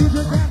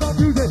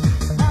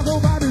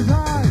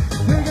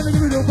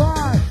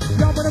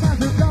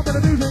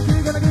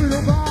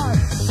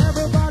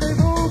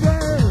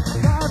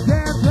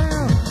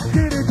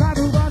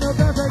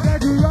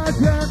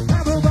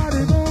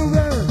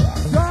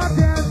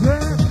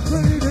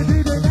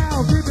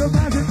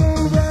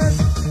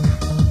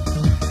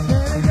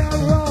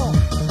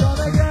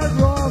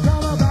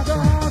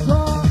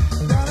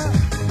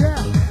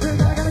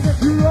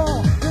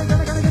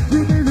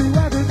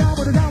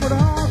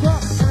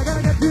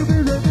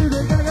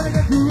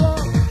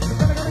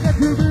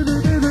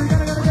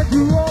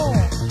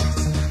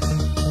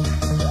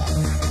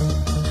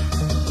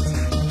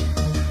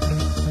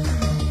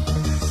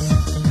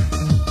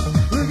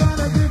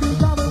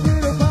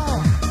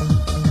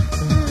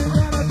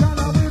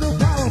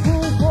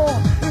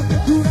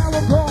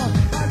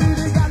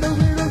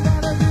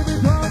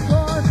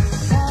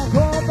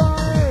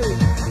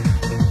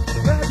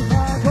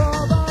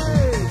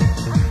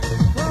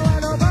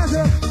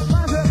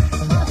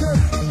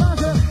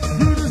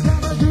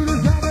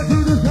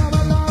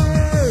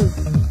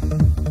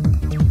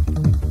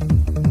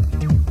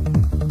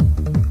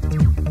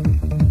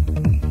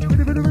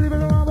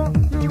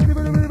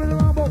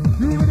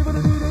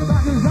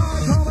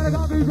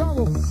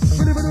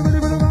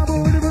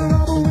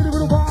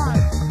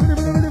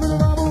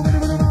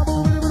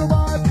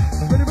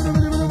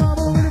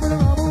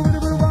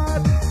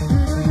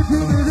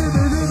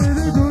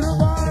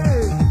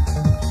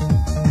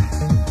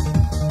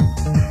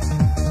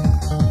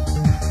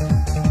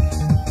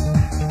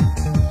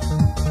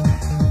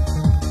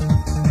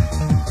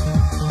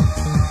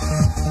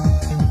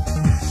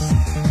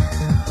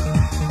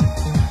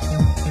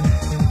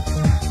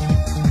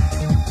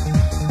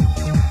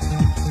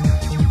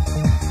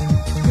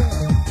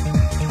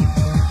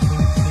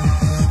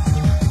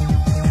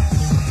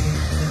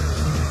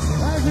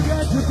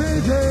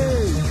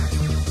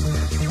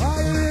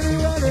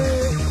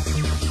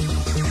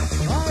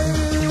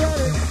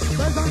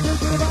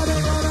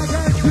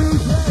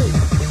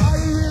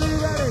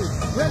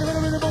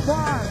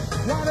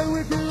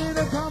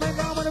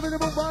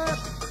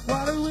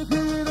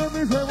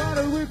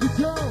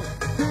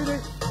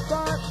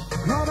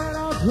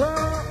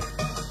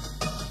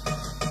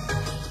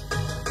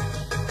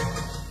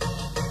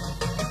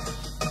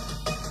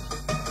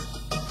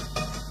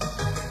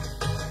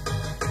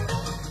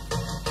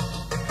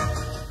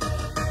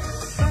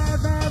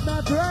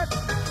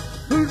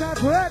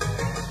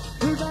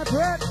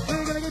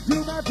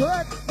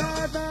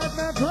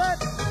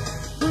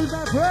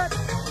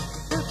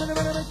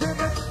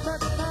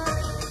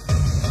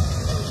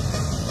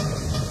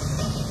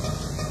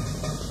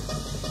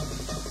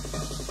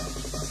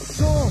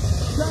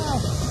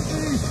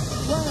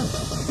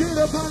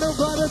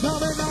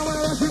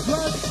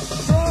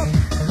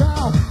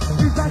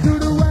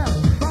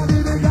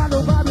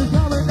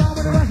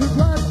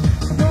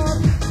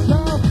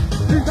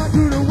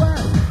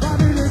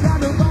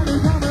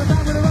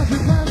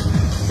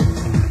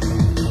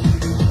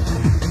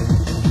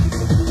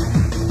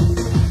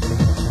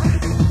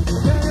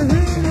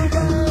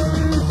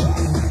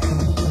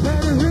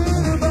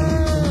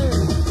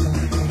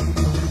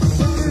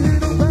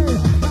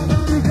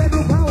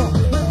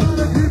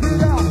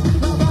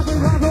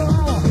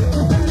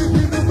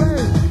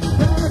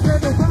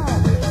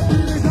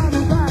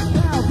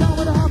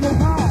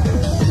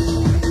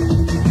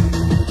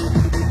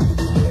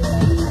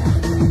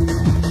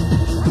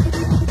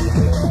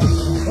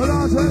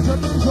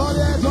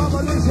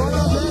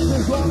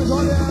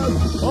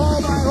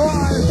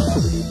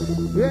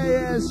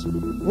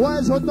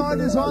 Where's tonight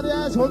this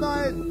audience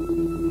tonight?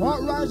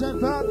 Uprising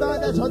firm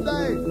night there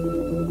today.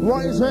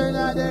 What you saying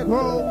out there?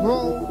 Grow.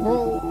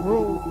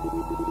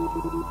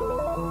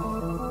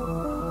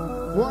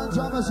 One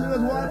time I see this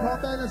white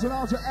pop bandits and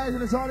also egg in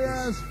this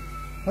audience.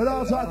 And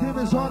also I keep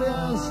this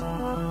audience.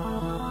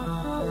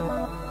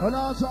 And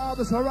also all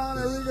the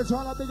surrounding region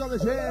trying to pick up the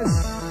chairs.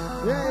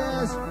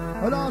 Yes.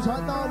 And also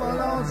Nova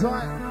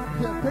alongside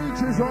the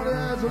Peaches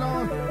audience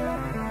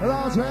and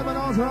also him and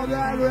also the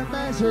Angry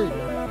Messi.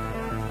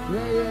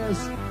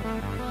 Yes.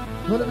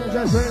 Put them in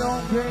just straight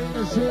on game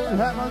and shit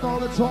happen all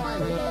the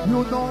time.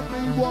 You know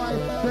me why?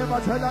 Never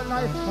tell a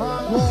lie.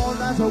 I'm born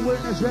as a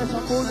witness. Yes,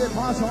 I'm fully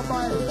pass on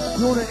by.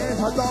 You the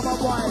ends are dumb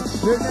and wide.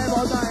 They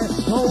never die.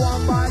 No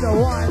one by the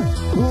one.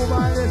 Who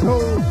by the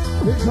two?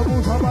 It's a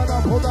move about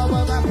the pull up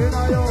and back in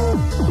you.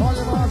 All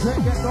the man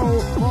take it go.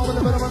 Moment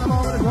the middle of the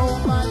moment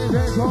go. Man, they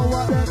say so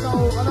what they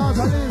know. And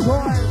also this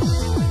one.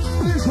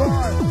 This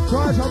one.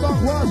 Try to look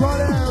what's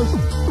on else.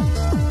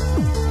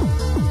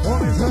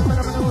 Woman said, when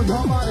I'm in the mood,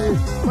 somebody,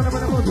 when I'm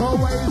in the mood,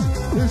 always,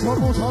 this one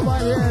moves on my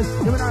ears,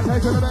 giving out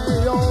take to the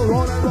bay, yo,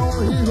 roll and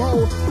roll, he's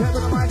roll, get with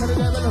the mic and the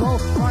game in the hole,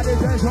 my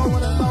DJ show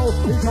with a low,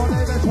 he's on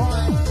every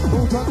time,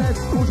 move to the left,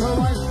 move to the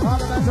right, all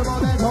the best about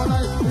that all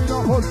night, we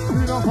don't push,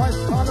 we don't fight,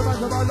 all the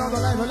best about love, the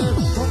life I live,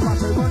 one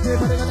pass it, one day,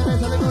 putting in the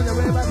mess, and the good,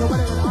 way back to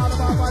winning, all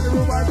about by the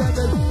room, by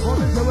David,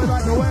 woman said, we're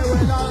back to where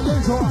we're not in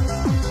this one,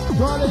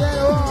 try to get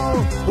it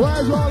wrong,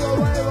 where's all the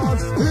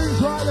waivers,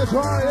 he's trying to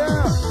try,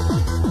 yeah.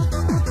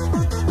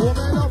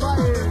 Woman over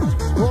here,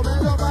 run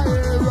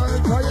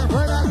for your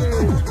friend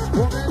again.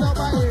 Woman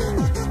over here,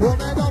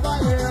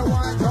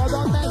 one to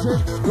the message,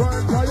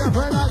 run for your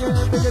friend again.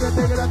 Bigger the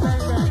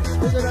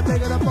bang,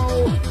 bigger the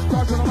bow.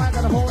 Touch on the mic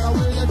and the phone, I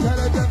will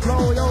intelligent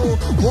flow, yo.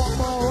 One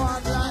more one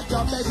like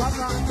to make a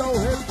knock, no,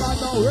 hip on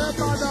yo.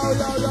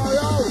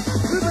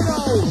 Here we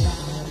go.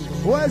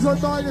 Where's the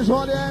noise this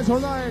audience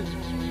tonight?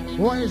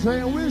 What you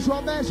saying? We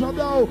shall make some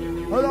though.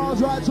 And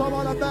also I come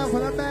on the back for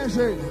the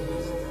message.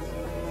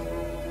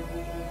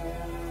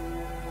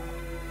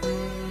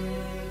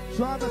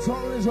 Trying to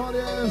talk to this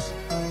audience.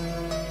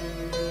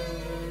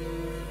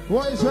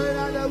 What you saying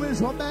out there? We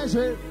shall mash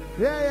it.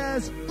 Yeah,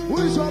 yes.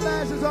 We shall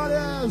mash this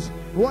audience.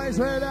 What you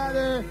saying out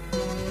there?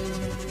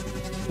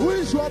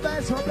 We shall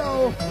mash some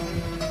though.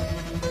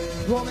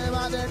 Come in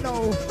out there,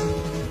 no.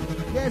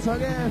 Yes,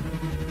 again.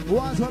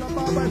 Once on the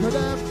bar right for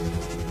them.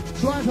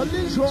 Trying to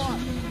lead short.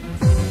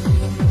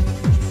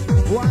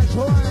 One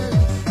try.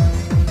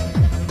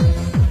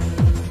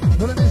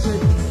 Put a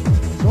message.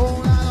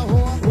 Go down the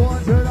horn,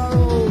 one to the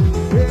road.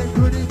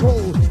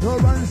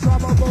 Run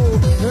some of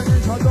both, and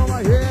it's under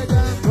my head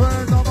and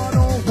turn on my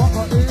own.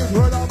 Fucker is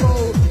where I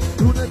go.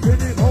 To the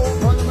pinning hole,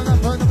 turn them up.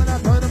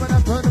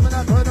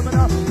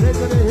 They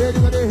got a head,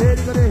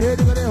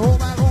 hold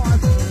my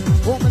horse.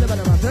 Home in the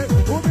better bus,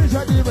 home is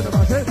a deep in the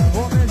bus,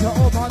 home is a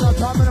open the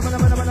top and the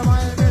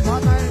mind is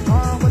hot night.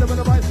 Arm with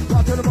the bike,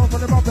 got to the bump for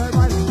the bump and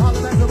right. All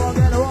the legs are all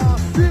getting wrong.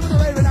 Even the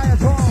baby I am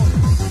wrong.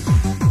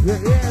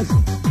 Yes,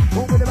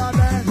 home with the band,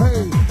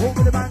 hey, home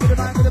with the band, hey,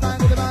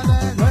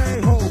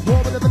 home,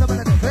 home with the band.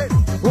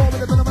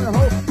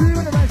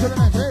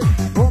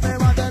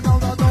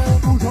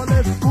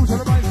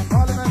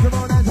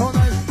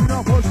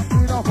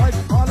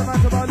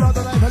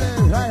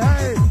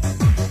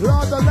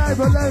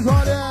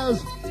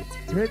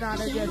 We're not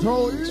going to get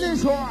told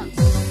this one.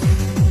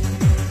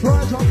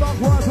 Try to back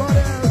what's on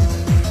this.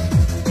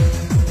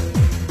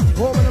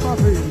 Open them up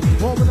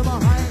feet, open them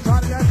up high, try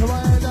to get to my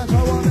head, that's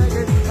how I make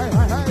it. Hey,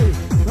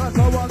 that's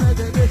how I make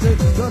it, this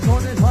is just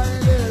on this high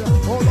end,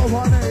 all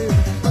over me.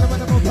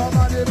 Move your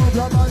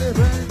body,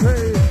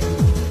 baby.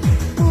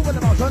 Moving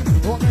the mountain,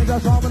 walking the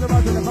song with the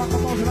mountain, the back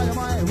of motion like a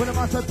mind. With the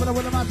mountain, with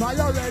the mountain,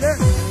 you're ready?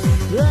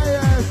 Yeah,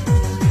 yes.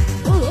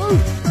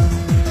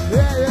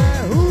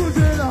 Yeah, who's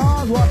in the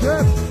house, watch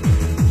it?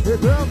 Hit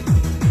him.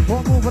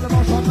 One move for the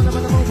motion,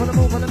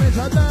 move for the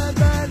mission,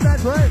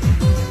 that's right.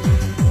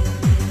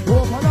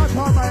 Go for the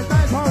top, right,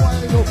 that's how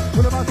I do.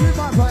 Put him on three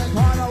months, right,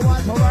 try to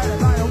watch away,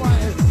 lie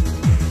away.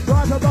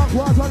 Try to back,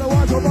 watch on the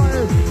watch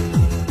away.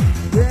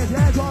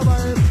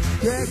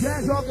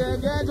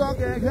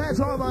 Get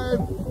over him.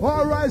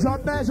 All right, so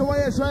that's the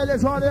way you say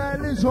this on the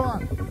end, this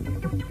one.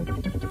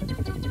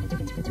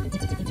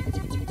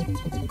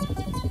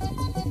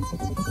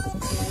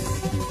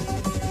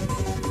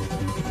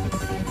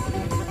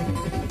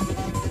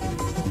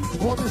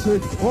 Over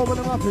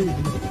the feet,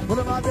 put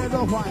them out there,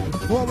 no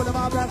fight. Over the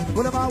black,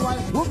 put them out white.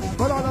 Whoop,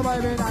 put on the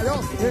baby now, yo.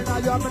 In now,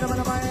 you're in the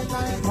mind,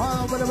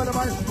 with the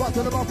mind, what's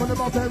in the bump,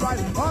 right.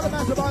 All the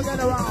mess about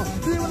getting around.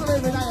 See what the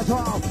baby now, you're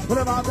tall. Put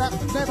them out there,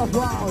 never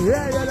frown.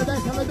 Yeah, the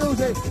best of the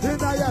music. In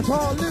now, you're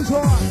tall, this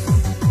one.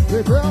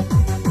 With him,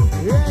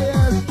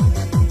 yes.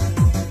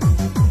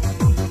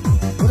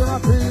 Put them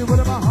out feet, put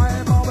them out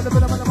high, with the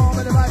baby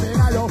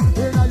now, yo.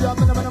 In now, you're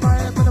in the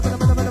mind,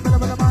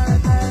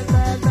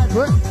 that's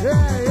it.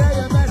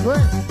 Yeah, that's it.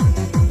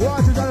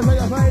 Watch it, gotta put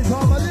your face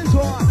over this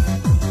one.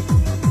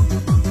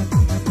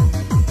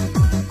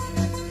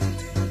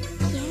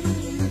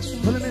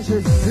 Put a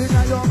message in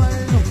your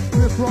mind.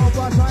 We're from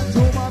Washington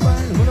to my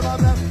brain.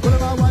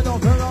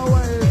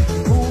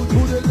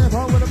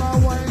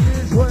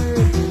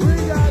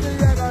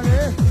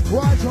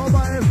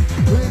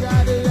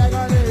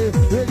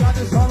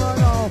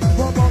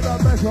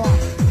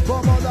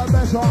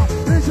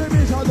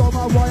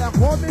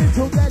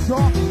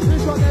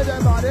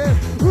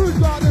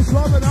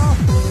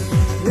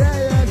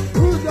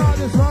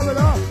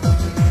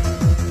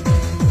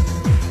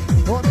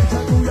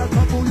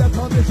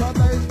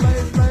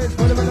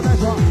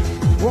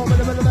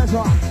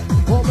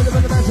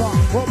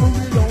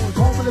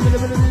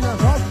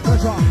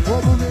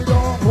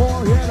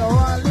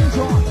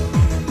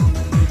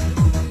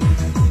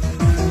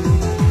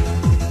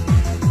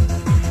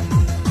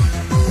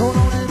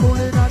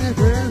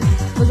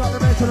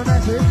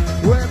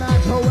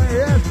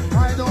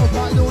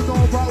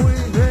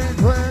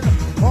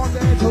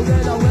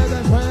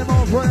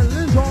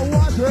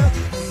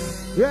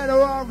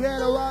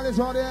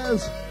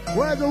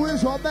 Where's the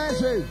whistle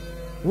message?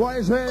 What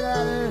is it,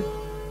 Daddy?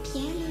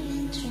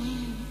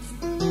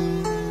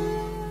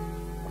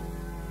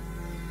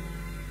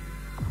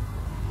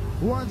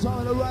 One time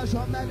in the rush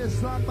on that is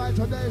strong by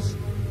today's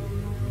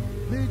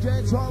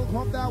DJ 12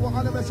 come down with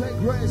 100%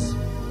 grace.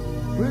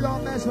 We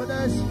don't mess with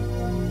this.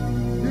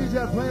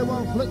 DJ play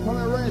one flick from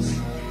the wrist.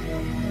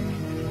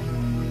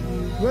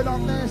 We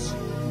don't mess.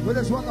 We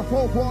just want the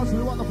full force.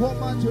 We want the full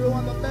punch. We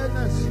want the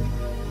business.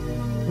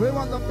 We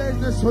want the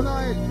business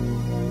tonight.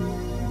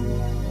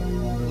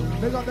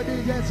 Big up the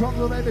DJ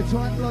 12 maybe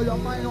try and blow your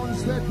mind on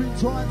stage. Be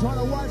trying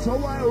to watch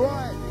away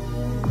right.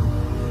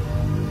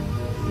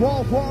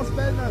 Full force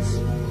business.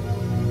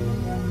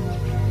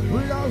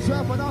 We don't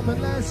share for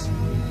nothing less.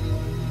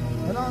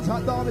 And I'll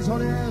take Darby's on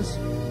the ears.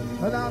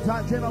 And I'll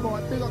take Jimmy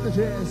Boy. Big up the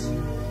cheers.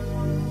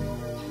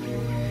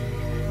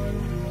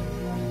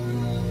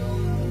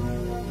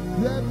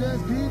 Them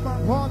just keep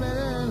on coming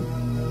in.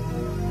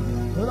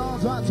 And I'll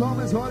take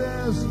Thomas on the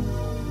ears.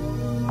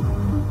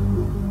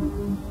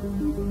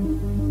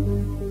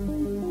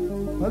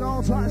 And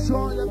I'll take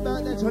Sean the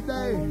birthday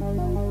today.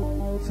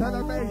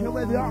 Celebration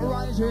with the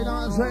Uprising, you know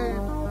what I'm saying?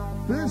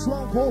 This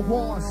one full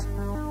force.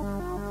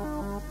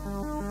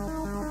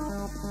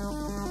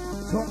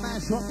 So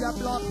mash up your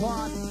blood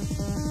clot.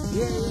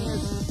 Yeah,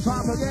 yes.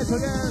 Time to get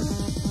again.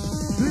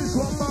 This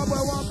one, my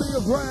boy, won't be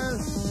a friend.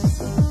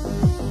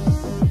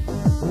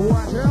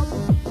 Watch him.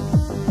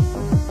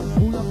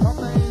 Pull up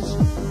companies.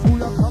 Pull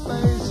up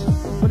companies.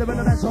 With a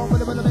bit of that song,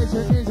 with a bit of bass,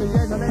 it's easy.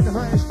 Yes, I made the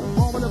fresh.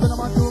 Oh, with a bit of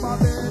my do my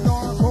bed,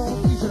 on home,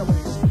 each of the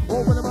ways.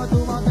 Oh, with a bit of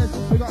do my best.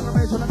 We got the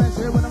race on the bench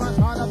here. When I'm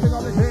trying to pick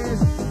up the keys.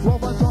 Roll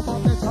my top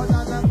on this, turn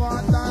down that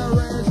one, down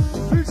race.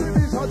 You see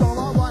me, so don't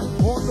I want.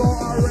 Hold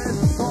on, arrest.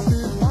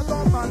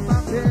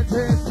 It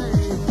is me.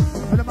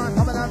 With the man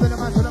coming out, with the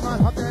man, to the man,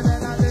 up there,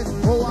 and this.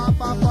 Oh, I'm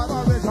back, but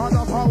I'm rich, on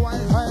the power,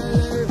 and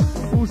hey.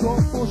 Push up,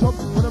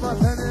 with the man,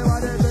 telling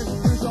what it is.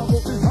 This one,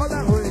 put this on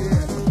that way.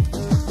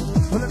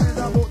 Put the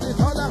man, put this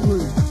on that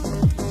way.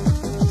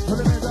 Put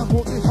the man,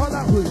 put this on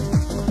that way.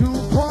 You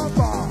come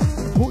back,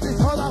 put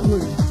this on that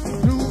way.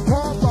 You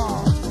come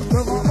back,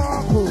 look at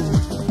Marco.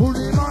 Who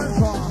did man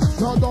for?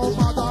 So don't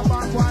matter,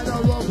 man, why the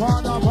rope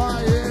on the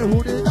fire?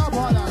 Who did that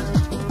for that?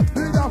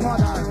 Did that for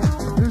that?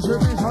 You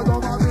should be so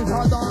don't.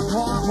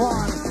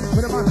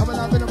 With the man coming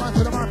up, with the man,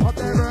 to the man, pop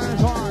their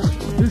burns on.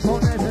 This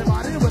whole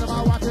everybody, with the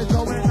man watching,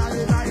 going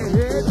 90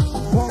 hit.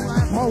 One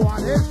man for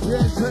one hit,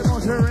 yes, too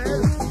much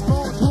is.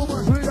 Not too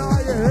much, we know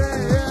you hear,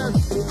 yes.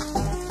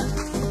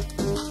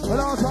 And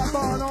also,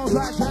 on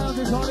that challenge,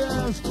 this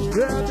audience.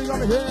 Yeah, big up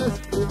the hits.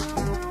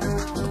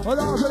 And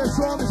also, the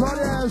strongest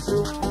audience.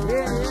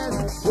 Yeah,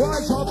 yes.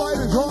 Where's your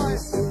baby joy?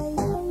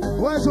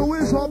 Where's your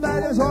whistle,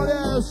 baby's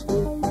audience?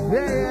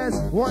 Yeah, yes.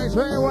 Wait,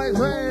 wait.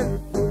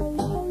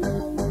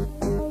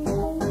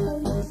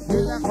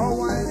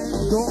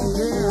 Don't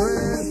get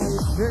rid.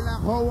 Feel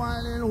like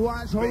Hawaiian,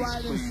 watch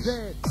Hawaiian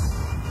instead.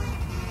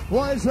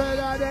 What is it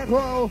that they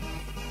grow?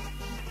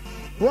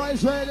 What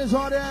is it this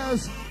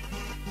audience?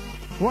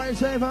 What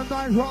is it from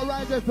Nice Rock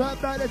Rising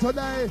third birthday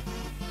today?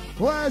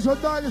 Where's your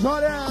Danish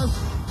audience?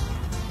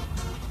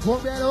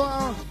 Won't get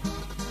around.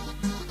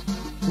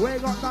 We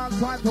ain't got no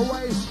time to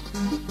waste.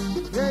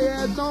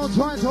 Yeah, no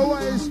time to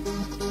waste.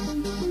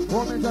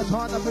 Woman's a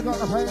time to pick up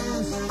the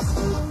pains.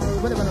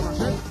 With a bit of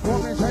machine,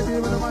 woman's heavy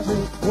with a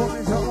machine,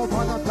 woman's a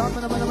open up, top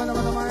in a bit of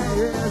my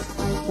ears.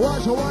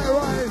 Watch away,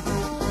 right?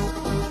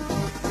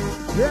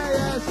 Yeah,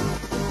 yes.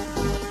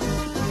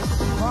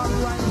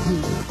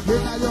 Uprising,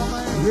 get out your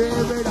man, yeah,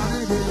 wait on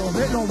it, hit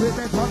no,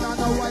 turn on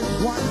the white,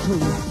 1,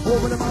 2.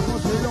 Over the mouth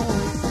of Halo,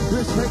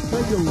 respect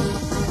for you.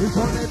 It's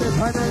only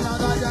depending on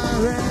the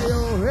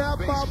radio. Here,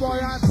 my boy,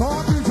 I'm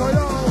talking to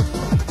you.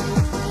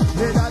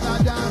 Get out the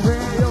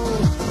radio.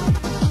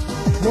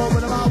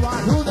 Over the mouth, what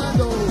do they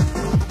do?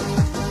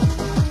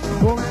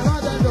 Come in, what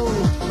they do?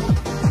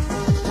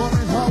 Come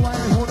in, how I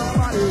hold on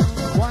body.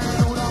 Why ain't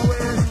no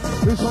way?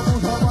 This one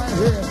how I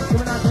here. Give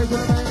me that take to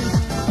the main.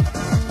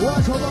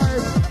 Watch your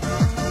life.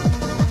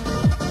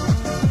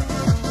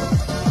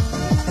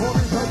 Come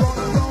in, so go,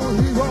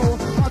 hero.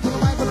 Out to the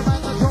mic with the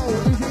man control.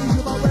 It's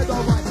easy, but we're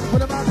all right.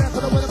 With the man there,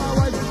 with the man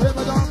right.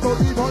 Never don't go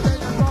deep, hold it,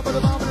 and drop with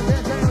the man with the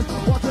head.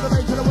 Watch the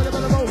base, with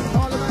the low.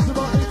 All the man to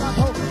go in that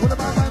hole. With the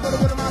man right, with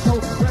the man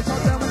toe. Rest out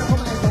there with the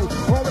coming and go.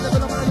 Over the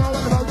middle, with the go,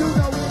 with the you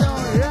know, we know.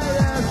 Yeah,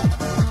 yes.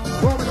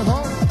 Roll with the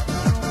hole.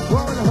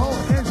 Roll with the hole.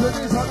 Into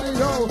this, how they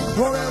go.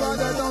 Roll it around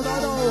there, no.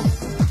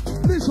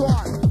 This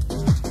one.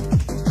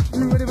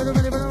 You ready for the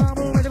ready for the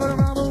rumble, ready for the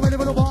rumble, ready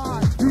for the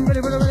bar. You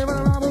ready for the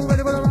rumble,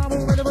 ready for the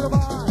rumble, ready for the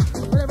bar.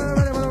 Ready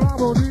for the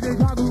rumble, DJ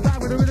Topgroove back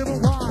with the rhythm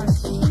of bar.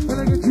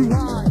 Gonna get you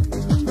high,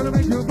 gonna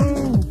make you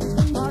move.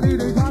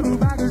 DJ Topgroove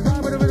back is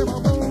time with the rhythm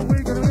of boom.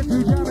 We're gonna get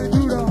you jamming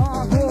to the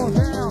hardcore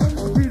down.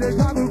 DJ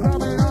Topgroove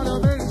coming on a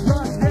big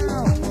strut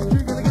down.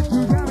 We're gonna get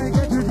you jamming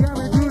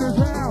to the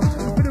sound.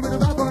 With the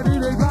rhythm of bar,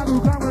 DJ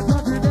Topgroove coming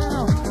touch it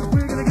down.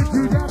 We're gonna get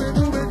you jamming,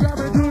 moving,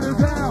 jamming to the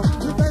sound.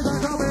 The bass is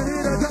coming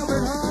here to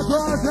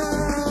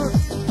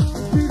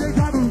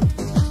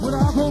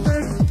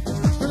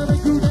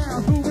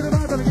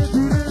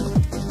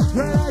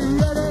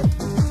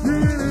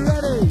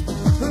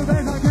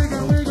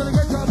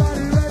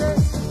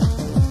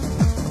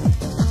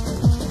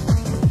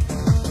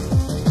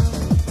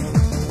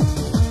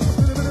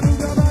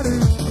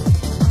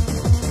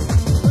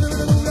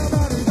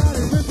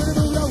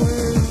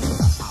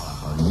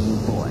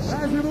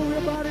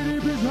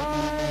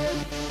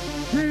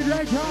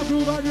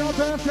Topgroove on your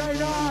birthday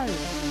night.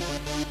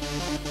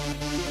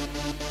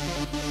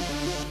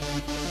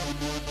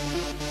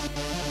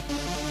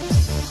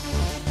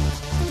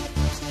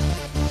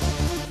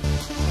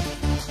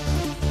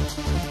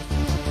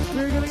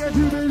 We're gonna get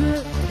too busy,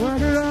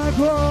 working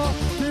hardcore.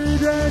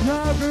 DJ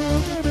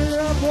Topgroove, give me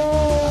a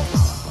ball.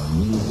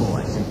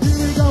 Here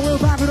we go, we're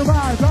back with the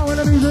vibe, throwing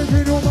the music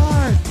in your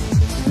mind.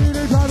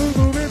 DJ Topgroove,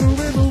 moving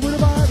with the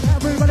vibe.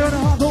 Everybody on the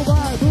hardcore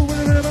vibe, moving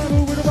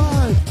with the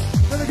vibe.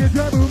 Gonna get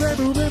you moving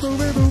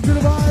to the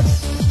vibe.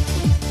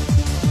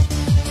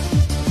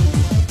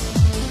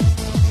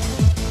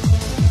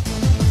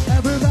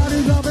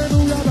 Everybody's up and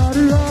move your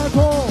body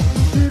hardcore.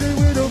 Hitting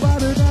with the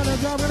vibe, and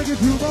I'm gonna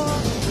get you more.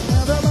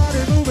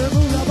 Everybody move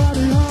your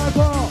body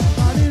hardcore.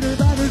 I need it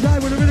back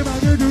inside with a rhythm, I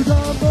get you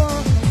some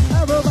more.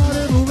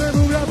 Everybody move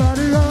your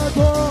body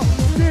hardcore.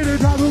 Need it,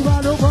 talk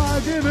about no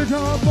vibe, give it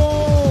some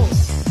more.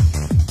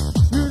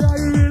 You know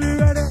you really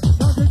ready.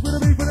 Don't take with the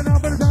beat for the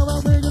number, so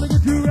I'm gonna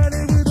get you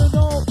ready with the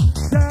north,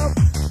 south,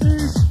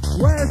 east,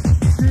 west.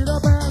 Get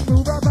up and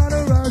move up on the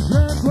rush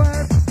and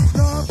quest.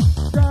 North,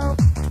 south,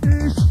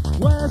 east,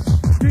 west.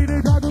 Need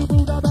it, talk about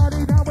move your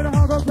body down with a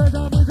hardcore place.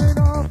 I'm missing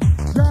north,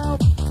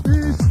 south,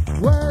 east,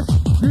 west.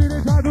 Need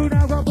it, talk about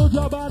now, put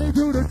your body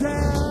to the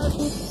test.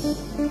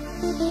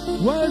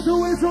 Where's the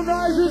whistle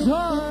noise is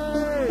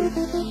high?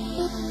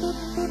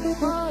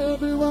 Hi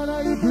everyone, how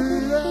you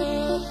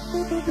feeling?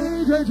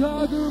 DJ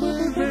Topgroove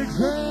in big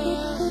hand.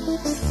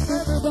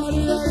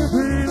 Everybody, how you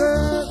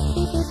feeling?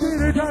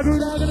 DJ Topgroove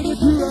now gonna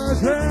get you a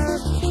hand.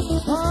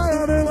 Hi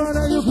everyone,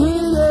 how you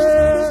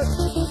feeling?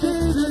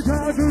 DJ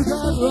Topgroove's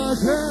on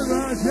rush hand.